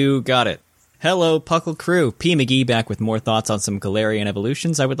 You got it. Hello, Puckle Crew. P. McGee back with more thoughts on some Galarian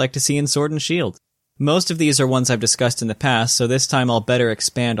evolutions I would like to see in Sword and Shield. Most of these are ones I've discussed in the past, so this time I'll better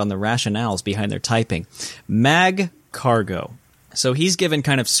expand on the rationales behind their typing. Magcargo. So he's given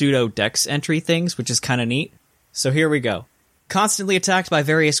kind of pseudo-dex entry things, which is kind of neat. So here we go. Constantly attacked by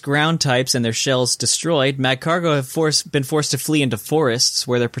various ground types and their shells destroyed, Magcargo have been forced to flee into forests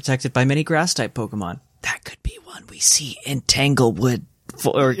where they're protected by many grass-type Pokemon. That could be one we see in Tanglewood,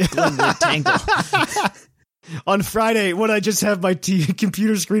 or Glenwood Tangle. On Friday, when I just have my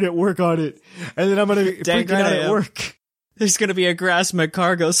computer screen at work on it, and then I'm going to freak out at work. There's going to be a grass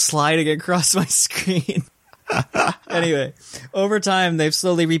Magcargo sliding across my screen. Anyway, over time, they've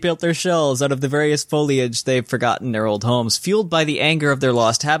slowly rebuilt their shells out of the various foliage they've forgotten their old homes. Fueled by the anger of their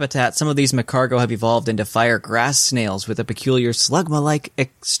lost habitat, some of these Magcargo have evolved into fire grass snails with a peculiar slugma-like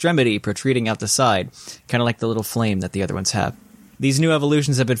extremity protruding out the side, kind of like the little flame that the other ones have. These new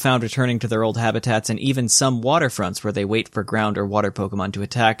evolutions have been found returning to their old habitats and even some waterfronts where they wait for ground or water Pokemon to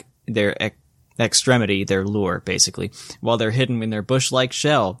attack their extremity, their lure, basically. While they're hidden in their bush-like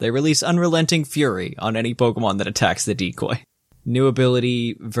shell, they release unrelenting fury on any Pokemon that attacks the decoy. New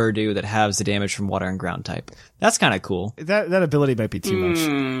ability, Verdu, that halves the damage from water and ground type. That's kind of cool. That ability might be too much.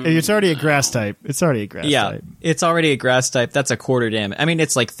 It's already a grass type. Type. Yeah, it's already a grass type. That's a quarter damage. I mean,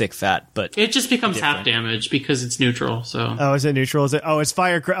 it's like thick fat, but... It just becomes half damage because it's neutral, so... Oh, is it neutral? It's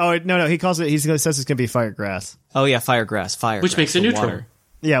fire... Oh, no, he calls it... He says it's going to be fire grass. Oh, yeah, fire grass. Which makes it neutral. Water.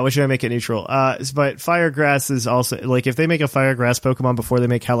 Yeah, which would make it neutral. But fire grass is also... Like, if they make a fire grass Pokemon before they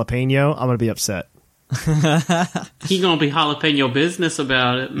make jalapeno, I'm going to be upset. He gonna be jalapeno business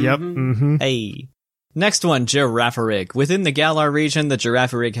about it. Yep. Mm-hmm. Hey. Next one, Girafarig. Within the Galar region, the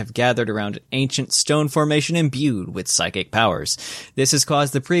Girafarig have gathered around an ancient stone formation imbued with psychic powers. This has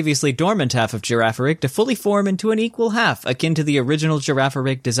caused the previously dormant half of Girafarig to fully form into an equal half, akin to the original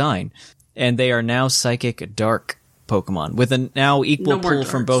Girafarig design. And they are now psychic dark Pokemon. With a now equal pool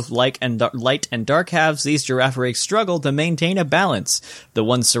from both light and dark halves, these Girafarig struggle to maintain a balance. The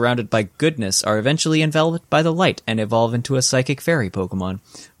ones surrounded by goodness are eventually enveloped by the light and evolve into a psychic fairy Pokemon,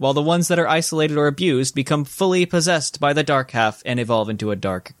 while the ones that are isolated or abused become fully possessed by the dark half and evolve into a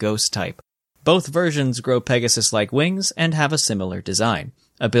dark ghost type. Both versions grow Pegasus-like wings and have a similar design.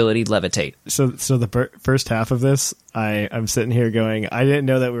 Ability Levitate. So the first half of this, I'm sitting here going, I didn't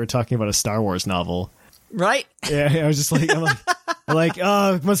know that we were talking about a Star Wars novel. Right? Yeah, I was just like, I'm like,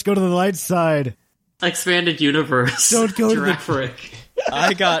 oh, must go to the light side. Expanded universe. Don't go to the...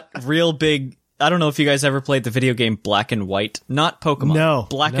 I got real big... I don't know if you guys ever played the video game Black and White. Not Pokemon. No.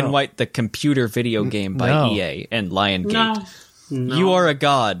 Black and White, the computer video game by EA and Liongate. No. You are a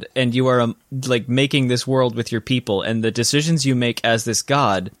god, and you are making this world with your people, and the decisions you make as this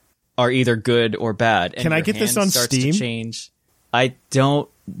god are either good or bad. And can I get this on Steam? To change. I don't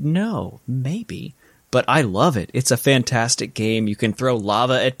know. Maybe. But I love it. It's a fantastic game. You can throw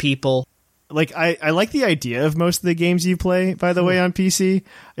lava at people. Like, I like the idea of most of the games you play, by the way, on PC.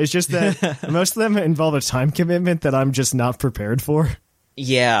 It's just that most of them involve a time commitment that I'm just not prepared for.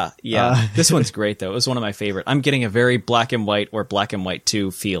 Yeah. This one's great, though. It was one of my favorite. I'm getting a very Black and White or Black and White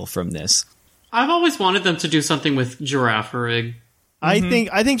 2 feel from this. I've always wanted them to do something with Girafarig. I think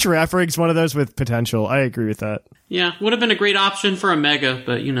Girafarig's one of those with potential. I agree with that. Yeah, would have been a great option for a Mega,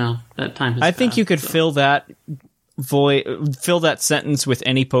 but that time has I think passed, you could fill that sentence with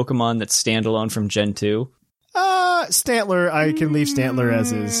any Pokemon that's standalone from Gen 2. Stantler, I can leave Stantler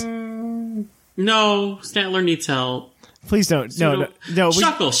as is. No, Stantler needs help. Please don't. No.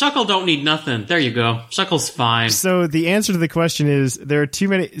 Shuckle don't need nothing. There you go. Shuckle's fine. So the answer to the question is there are too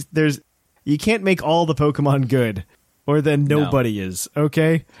many. You can't make all the Pokemon good, or then nobody is.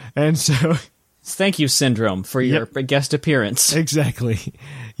 Okay, and so. Thank you, Syndrome, for your guest appearance. Exactly.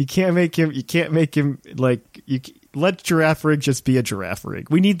 You can't make him like let Girafarig just be a Girafarig.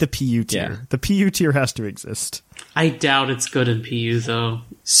 We need the PU tier. Yeah. The PU tier has to exist. I doubt it's good in PU though.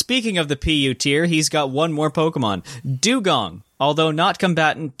 Speaking of the PU tier, he's got one more Pokemon, Dewgong. Although not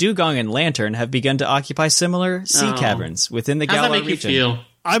combatant, Dewgong and Lantern have begun to occupy similar sea caverns within the Galar region. How does that make you feel?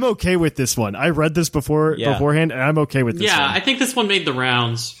 I'm okay with this one. I read this beforehand, and I'm okay with this one. Yeah, I think this one made the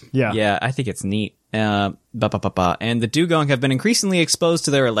rounds. Yeah, I think it's neat. And the Dewgong have been increasingly exposed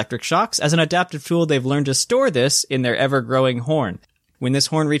to their electric shocks. As an adaptive tool, they've learned to store this in their ever-growing horn. When this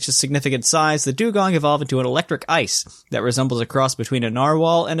horn reaches significant size, the Dewgong evolve into an electric ice that resembles a cross between a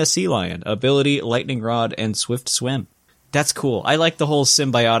narwhal and a sea lion. Ability, Lightning Rod, and Swift Swim. That's cool. I like the whole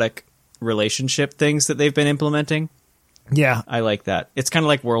symbiotic relationship things that they've been implementing. Yeah. I like that. It's kind of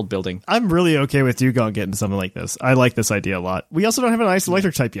like world building. I'm really okay with Dewgong getting something like this. I like this idea a lot. We also don't have an ice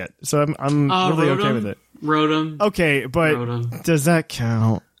electric type yet, so I'm really Rotom? okay with it. Rotom. Okay, but does that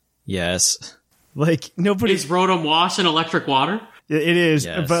count? Yes. Like, nobody... Is Rotom Wash an electric water? It is,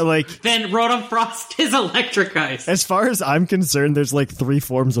 yes. But like... Then Rotom Frost is electric ice. As far as I'm concerned, there's like 3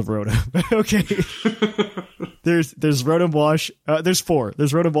 forms of Rotom. Okay. There's Rotom Wash. There's 4.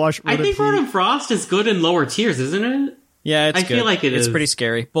 There's Rotom Wash, Rotom I think Rotom Frost is good in lower tiers, isn't it? Yeah, it's good. I feel like it is. It's pretty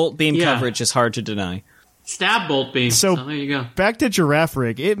scary. Bolt Beam coverage is hard to deny. Stab Bolt Beam. So there you go. Back to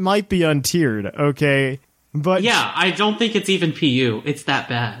Girafarig. It might be untiered, okay? But yeah, I don't think it's even PU. It's that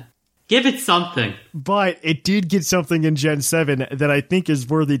bad. Give it something. But it did get something in Gen 7 that I think is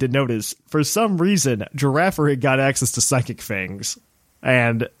worthy to notice. For some reason, Girafarig got access to Psychic Fangs.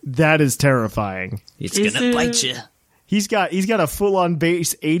 And that is terrifying. It's gonna bite you. He's got a full-on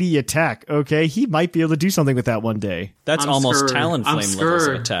base 80 attack, okay? He might be able to do something with that one day. That's almost Talonflame levels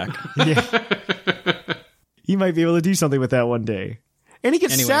of attack. Yeah. He might be able to do something with that one day. And he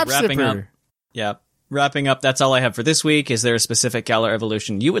gets Sap Sipper. Wrapping up, that's all I have for this week. Is there a specific Galar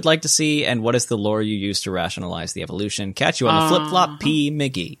evolution you would like to see? And what is the lore you use to rationalize the evolution? Catch you on the flip-flop, P.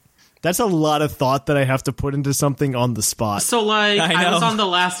 Miggy. That's a lot of thought that I have to put into something on the spot. So, I was on the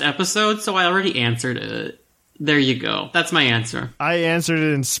last episode, so I already answered it. There you go. That's my answer. I answered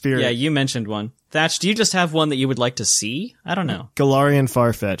it in spirit. Yeah, you mentioned one. Thatch, do you just have one that you would like to see? I don't know. Galarian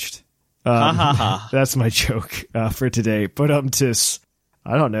Farfetch'd. That's my joke for today. But I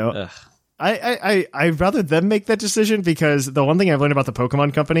don't know. I'd rather them make that decision, because the one thing I've learned about the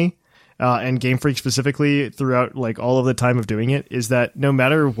Pokemon Company and Game Freak specifically throughout like all of the time of doing it is that no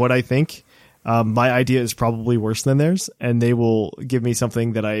matter what I think, my idea is probably worse than theirs, and they will give me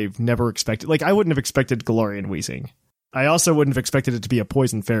something that I've never expected. Like, I wouldn't have expected Galarian Weezing. I also wouldn't have expected it to be a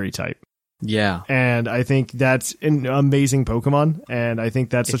Poison Fairy type. Yeah. And I think that's an amazing Pokemon, and I think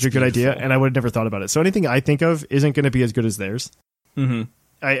that's such a good idea, and I would have never thought about it. So anything I think of isn't going to be as good as theirs. Mm-hmm.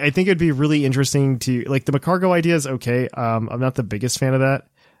 I think it'd be really interesting to, like, the Magcargo idea is okay. I'm not the biggest fan of that.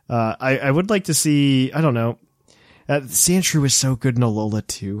 I would like to see, I don't know, Sandshrew is so good in Alola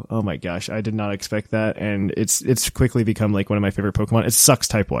too. Oh my gosh, I did not expect that, and it's quickly become like one of my favorite Pokemon. It sucks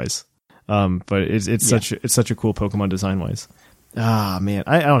type-wise, but it's such a cool Pokemon design-wise. Ah, man,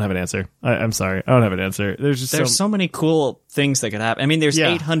 I don't have an answer. I'm sorry, I don't have an answer. There's so many cool things that could happen. I mean, there's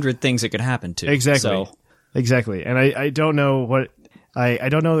 800 things that could happen too. Exactly, and I don't know what I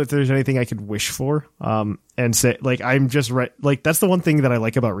don't know if there's anything I could wish for. And say, like, I'm just right. Like, that's the one thing that I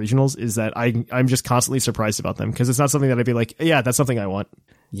like about regionals is that I'm just constantly surprised about them, because it's not something that I'd be like, yeah, that's something I want.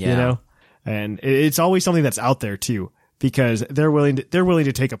 Yeah, you know, and it's always something that's out there too, because they're willing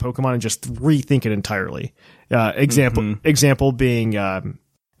to take a Pokemon and just rethink it entirely. Example being,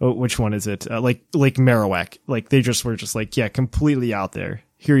 which one is it? Like Marowak. Like, they just were just like, yeah, completely out there.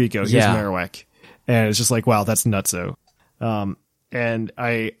 Here you go. Here's Marowak. And it's just like, wow, that's nutso. And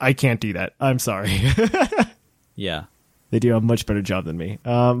I can't do that. I'm sorry. Yeah. They do a much better job than me.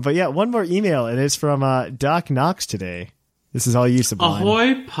 But yeah, one more email, and it's from Doc Knox today. This is all you, Sublime.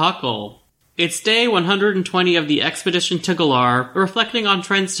 Ahoy, Puckle. It's day 120 of the expedition to Galar. Reflecting on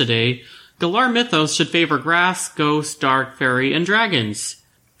trends today, Galar mythos should favor grass, ghost, dark, fairy, and dragons.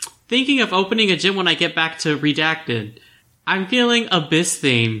 Thinking of opening a gym when I get back to Redacted. I'm feeling Abyss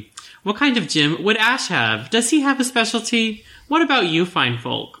theme. What kind of gym would Ash have? Does he have a specialty? What about you, fine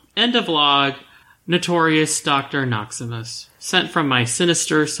folk? End of log. Notorious Dr. Noximus. Sent from my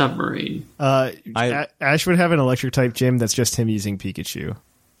sinister submarine. Ash would have an electric type gym that's just him using Pikachu.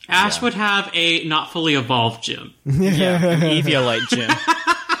 Ash would have a not fully evolved gym. Yeah, an Eviolite gym.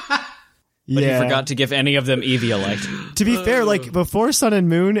 But he forgot to give any of them Eviolite. To be fair, like, before Sun and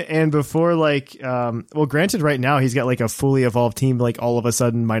Moon and before, like, well, granted, right now he's got, like, a fully evolved team, like, all of a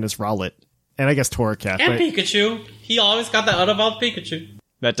sudden, minus Rowlet. And I guess Torracat. And Pikachu. He always got that unevolved Pikachu.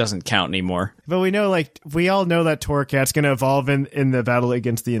 That doesn't count anymore. But we know, like, we all know that Torracat's going to evolve in the battle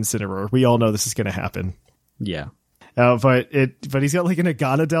against the Incineroar. We all know this is going to happen. Yeah. But he's got, like, an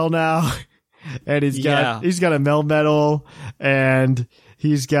Agonadel now. And he's got a Melmetal, and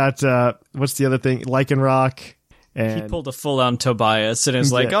he's got, what's the other thing? Lycanroc. And he pulled a full-on Tobias, and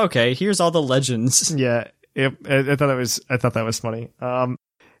is like, okay, here's all the legends. Yeah. I thought that was funny.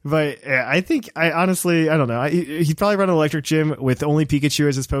 But I honestly, I don't know. He'd probably run an electric gym with only Pikachu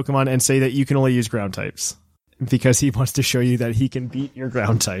as his Pokemon and say that you can only use ground types, because he wants to show you that he can beat your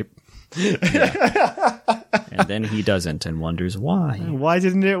ground type. Yeah. And then he doesn't and wonders why. Why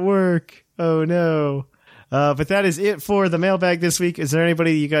didn't it work? Oh no. But that is it for the mailbag this week. Is there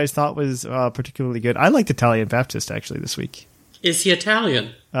anybody you guys thought was particularly good? I liked Italian Baptist actually this week. Is he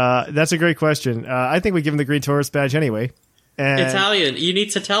Italian? That's a great question. I think we give him the Green Taurus badge anyway. And Italian. You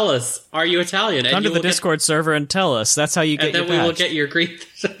need to tell us. Are you Italian? Come to the Discord server and tell us. That's how you get your badge. And then we will get your green.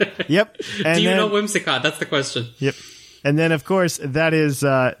 Yep. And do you know Whimsicott? That's the question. Yep. And then, of course, that is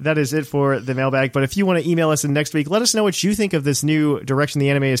it for the mailbag. But if you want to email us in next week, let us know what you think of this new direction the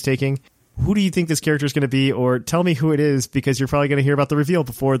anime is taking. Who do you think this character is going to be? Or tell me who it is, because you're probably going to hear about the reveal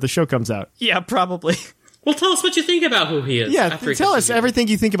before the show comes out. Yeah, probably. Well, tell us what you think about who he is. Yeah, tell us everything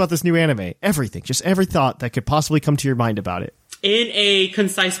you think about this new anime. Everything. Just every thought that could possibly come to your mind about it. In a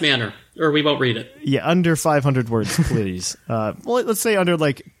concise manner, or we won't read it. Yeah, under 500 words, please. Well, let's say under,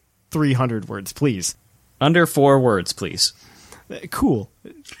 like, 300 words, please. Under 4 words, please. Cool.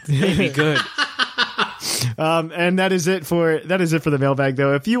 Maybe good. And that is it for the mailbag,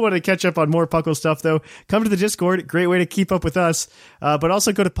 though. If you want to catch up on more Puckle stuff, though, come to the Discord. Great way to keep up with us. But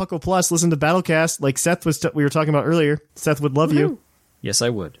also go to Puckle Plus, listen to Battlecast, like Seth we were talking about earlier. Seth would love you. Yes, I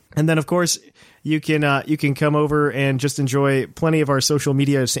would. And then, of course, you can come over and just enjoy plenty of our social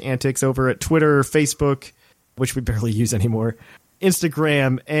media antics over at Twitter, Facebook, which we barely use anymore,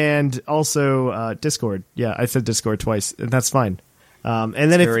 Instagram, and also Discord. Yeah, I said Discord twice, and that's fine. And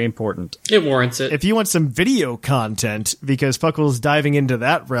then it's very important. It warrants it. If you want some video content, because Puckle's diving into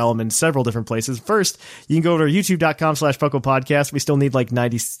that realm in several different places, first, you can go over to youtube.com/Puckle Podcast. We still need like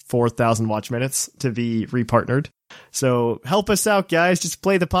 94,000 watch minutes to be repartnered. So help us out, guys. Just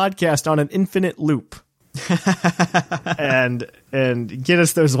play the podcast on an infinite loop. and get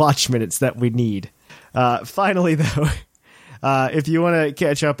us those watch minutes that we need. Finally, though, if you want to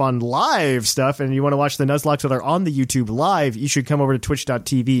catch up on live stuff and you want to watch the Nuzlockes that are on the YouTube live, you should come over to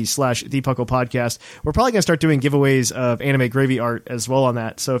twitch.tv/ThePucklePodcast. We're probably going to start doing giveaways of anime gravy art as well on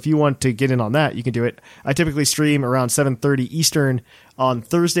that. So if you want to get in on that, you can do it. I typically stream around 7:30 Eastern on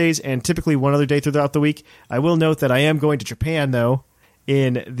Thursdays and typically one other day throughout the week. I will note that I am going to Japan, though,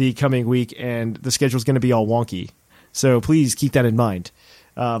 in the coming week, and the schedule's going to be all wonky. So please keep that in mind.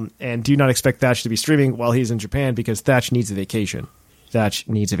 And do not expect Thatch to be streaming while he's in Japan, because Thatch needs a vacation. Thatch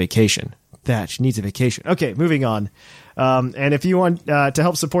needs a vacation. Thatch needs a vacation. Okay, moving on. And if you want to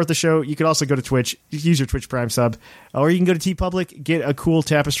help support the show, you could also go to Twitch, use your Twitch Prime sub, or you can go to TeePublic, get a cool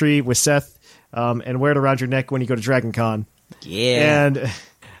tapestry with Seth, and wear it around your neck when you go to Dragon Con. Yeah.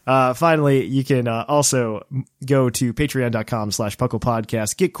 And finally, you can also go to patreon.com/Puckle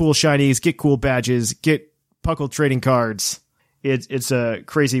Podcast, get cool shinies, get cool badges, get Puckle trading cards. It's a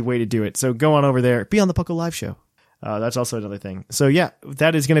crazy way to do it. So go on over there, be on the Puckle Live show. That's also another thing. So yeah,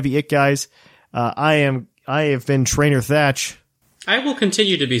 that is going to be it, guys. I have been Trainer Thatch. I will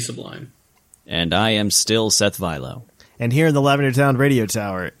continue to be Sublime. And I am still Seth Vilo. And here in the Lavender Town Radio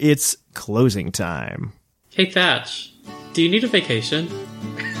Tower, it's closing time. Hey Thatch, do you need a vacation?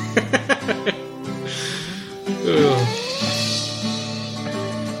 Ugh.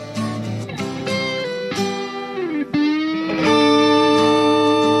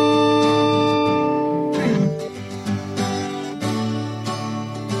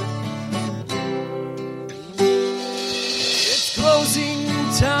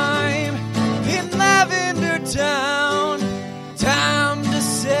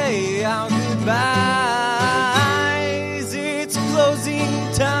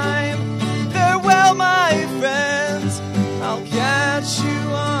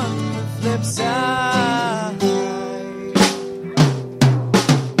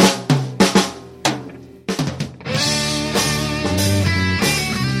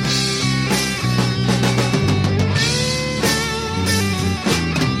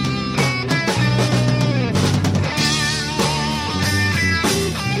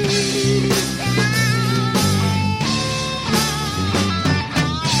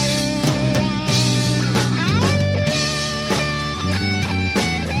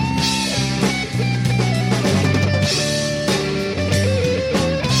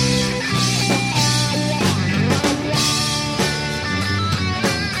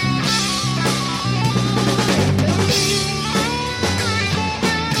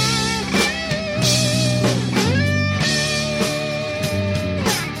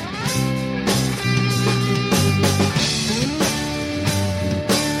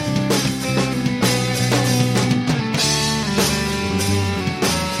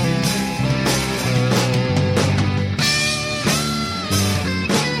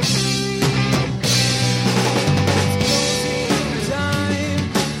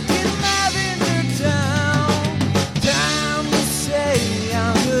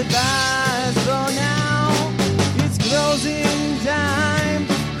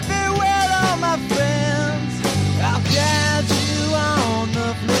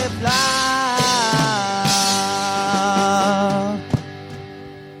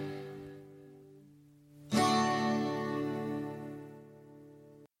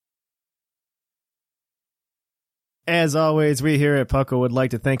 As always, we here at Puckle would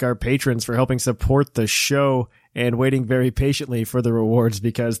like to thank our patrons for helping support the show and waiting very patiently for the rewards,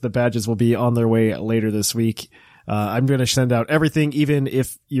 because the badges will be on their way later this week. I'm going to send out everything, even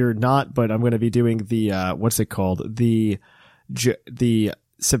if you're not, but I'm going to be doing the, what's it called? The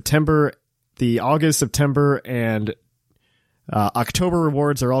September, the August, September, and October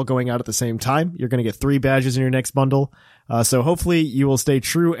rewards are all going out at the same time. You're going to get 3 badges in your next bundle. So hopefully you will stay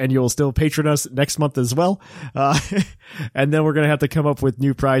true and you will still patron us next month as well. And then we're going to have to come up with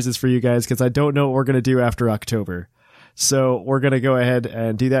new prizes for you guys, because I don't know what we're going to do after October. So we're going to go ahead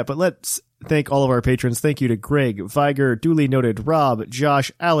and do that. But let's thank all of our patrons. Thank you to Greg, Viger, Duly Noted, Rob,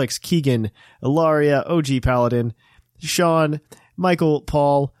 Josh, Alex, Keegan, Ilaria, OG Paladin, Sean, Michael,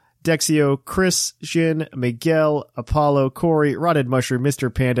 Paul, Dexio, Chris, Jin, Miguel, Apollo, Corey, Rotted Mushroom,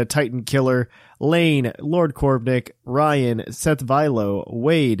 Mr. Panda, Titan Killer, Lane, Lord Korbnick, Ryan, Seth Vilo,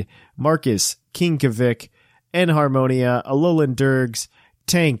 Wade, Marcus, King Kavik, N Harmonia, Alolan Durgs,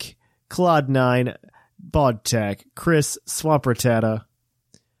 Tank, Claude9, Bodtak, Chris, Swampertata,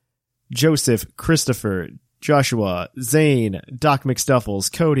 Joseph, Christopher, Joshua, Zane, Doc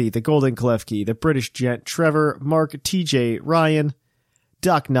McStuffles, Cody, the Golden Klefki, the British Gent, Trevor, Mark, TJ, Ryan,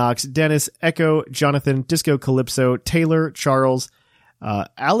 Doc Knox, Dennis, Echo, Jonathan, Disco Calypso, Taylor, Charles,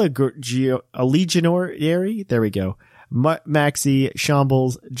 Allegionary, there we go, Maxie,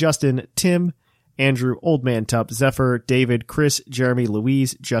 Shambles, Justin, Tim, Andrew, Old Man Tup, Zephyr, David, Chris, Jeremy,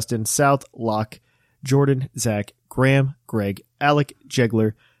 Louise, Justin, South, Locke, Jordan, Zach, Graham, Greg, Alec,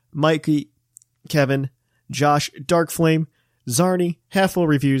 Jegler, Mikey, Kevin, Josh, Darkflame, Zarni, Halfful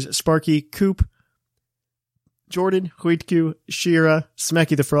Reviews, Sparky, Coop, Jordan, Huitku, Shira,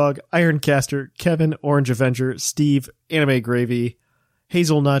 Smacky the Frog, Ironcaster, Kevin, Orange Avenger, Steve, Anime Gravy,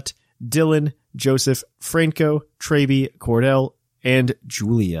 Hazelnut, Dylan, Joseph, Franco, Traby, Cordell, and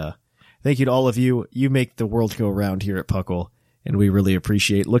Julia. Thank you to all of you. You make the world go round here at Puckle, and we really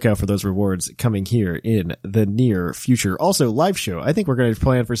appreciate. Look out for those rewards coming here in the near future. Also, live show. I think we're going to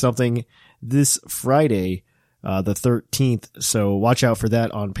plan for something this Friday, the 13th, so watch out for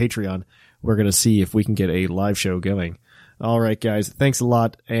that on Patreon. We're going to see if we can get a live show going. All right, guys, thanks a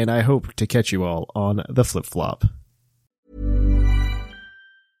lot, and I hope to catch you all on the flip-flop.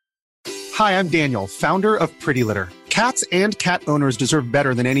 Hi, I'm Daniel, founder of Pretty Litter. Cats and cat owners deserve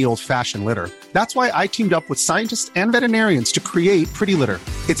better than any old-fashioned litter. That's why I teamed up with scientists and veterinarians to create Pretty Litter.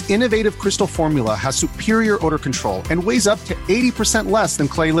 Its innovative crystal formula has superior odor control and weighs up to 80% less than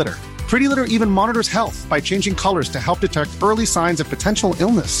clay litter. Pretty Litter even monitors health by changing colors to help detect early signs of potential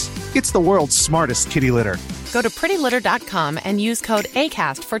illness. It's the world's smartest kitty litter. Go to prettylitter.com and use code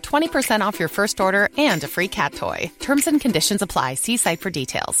ACAST for 20% off your first order and a free cat toy. Terms and conditions apply. See site for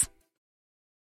details.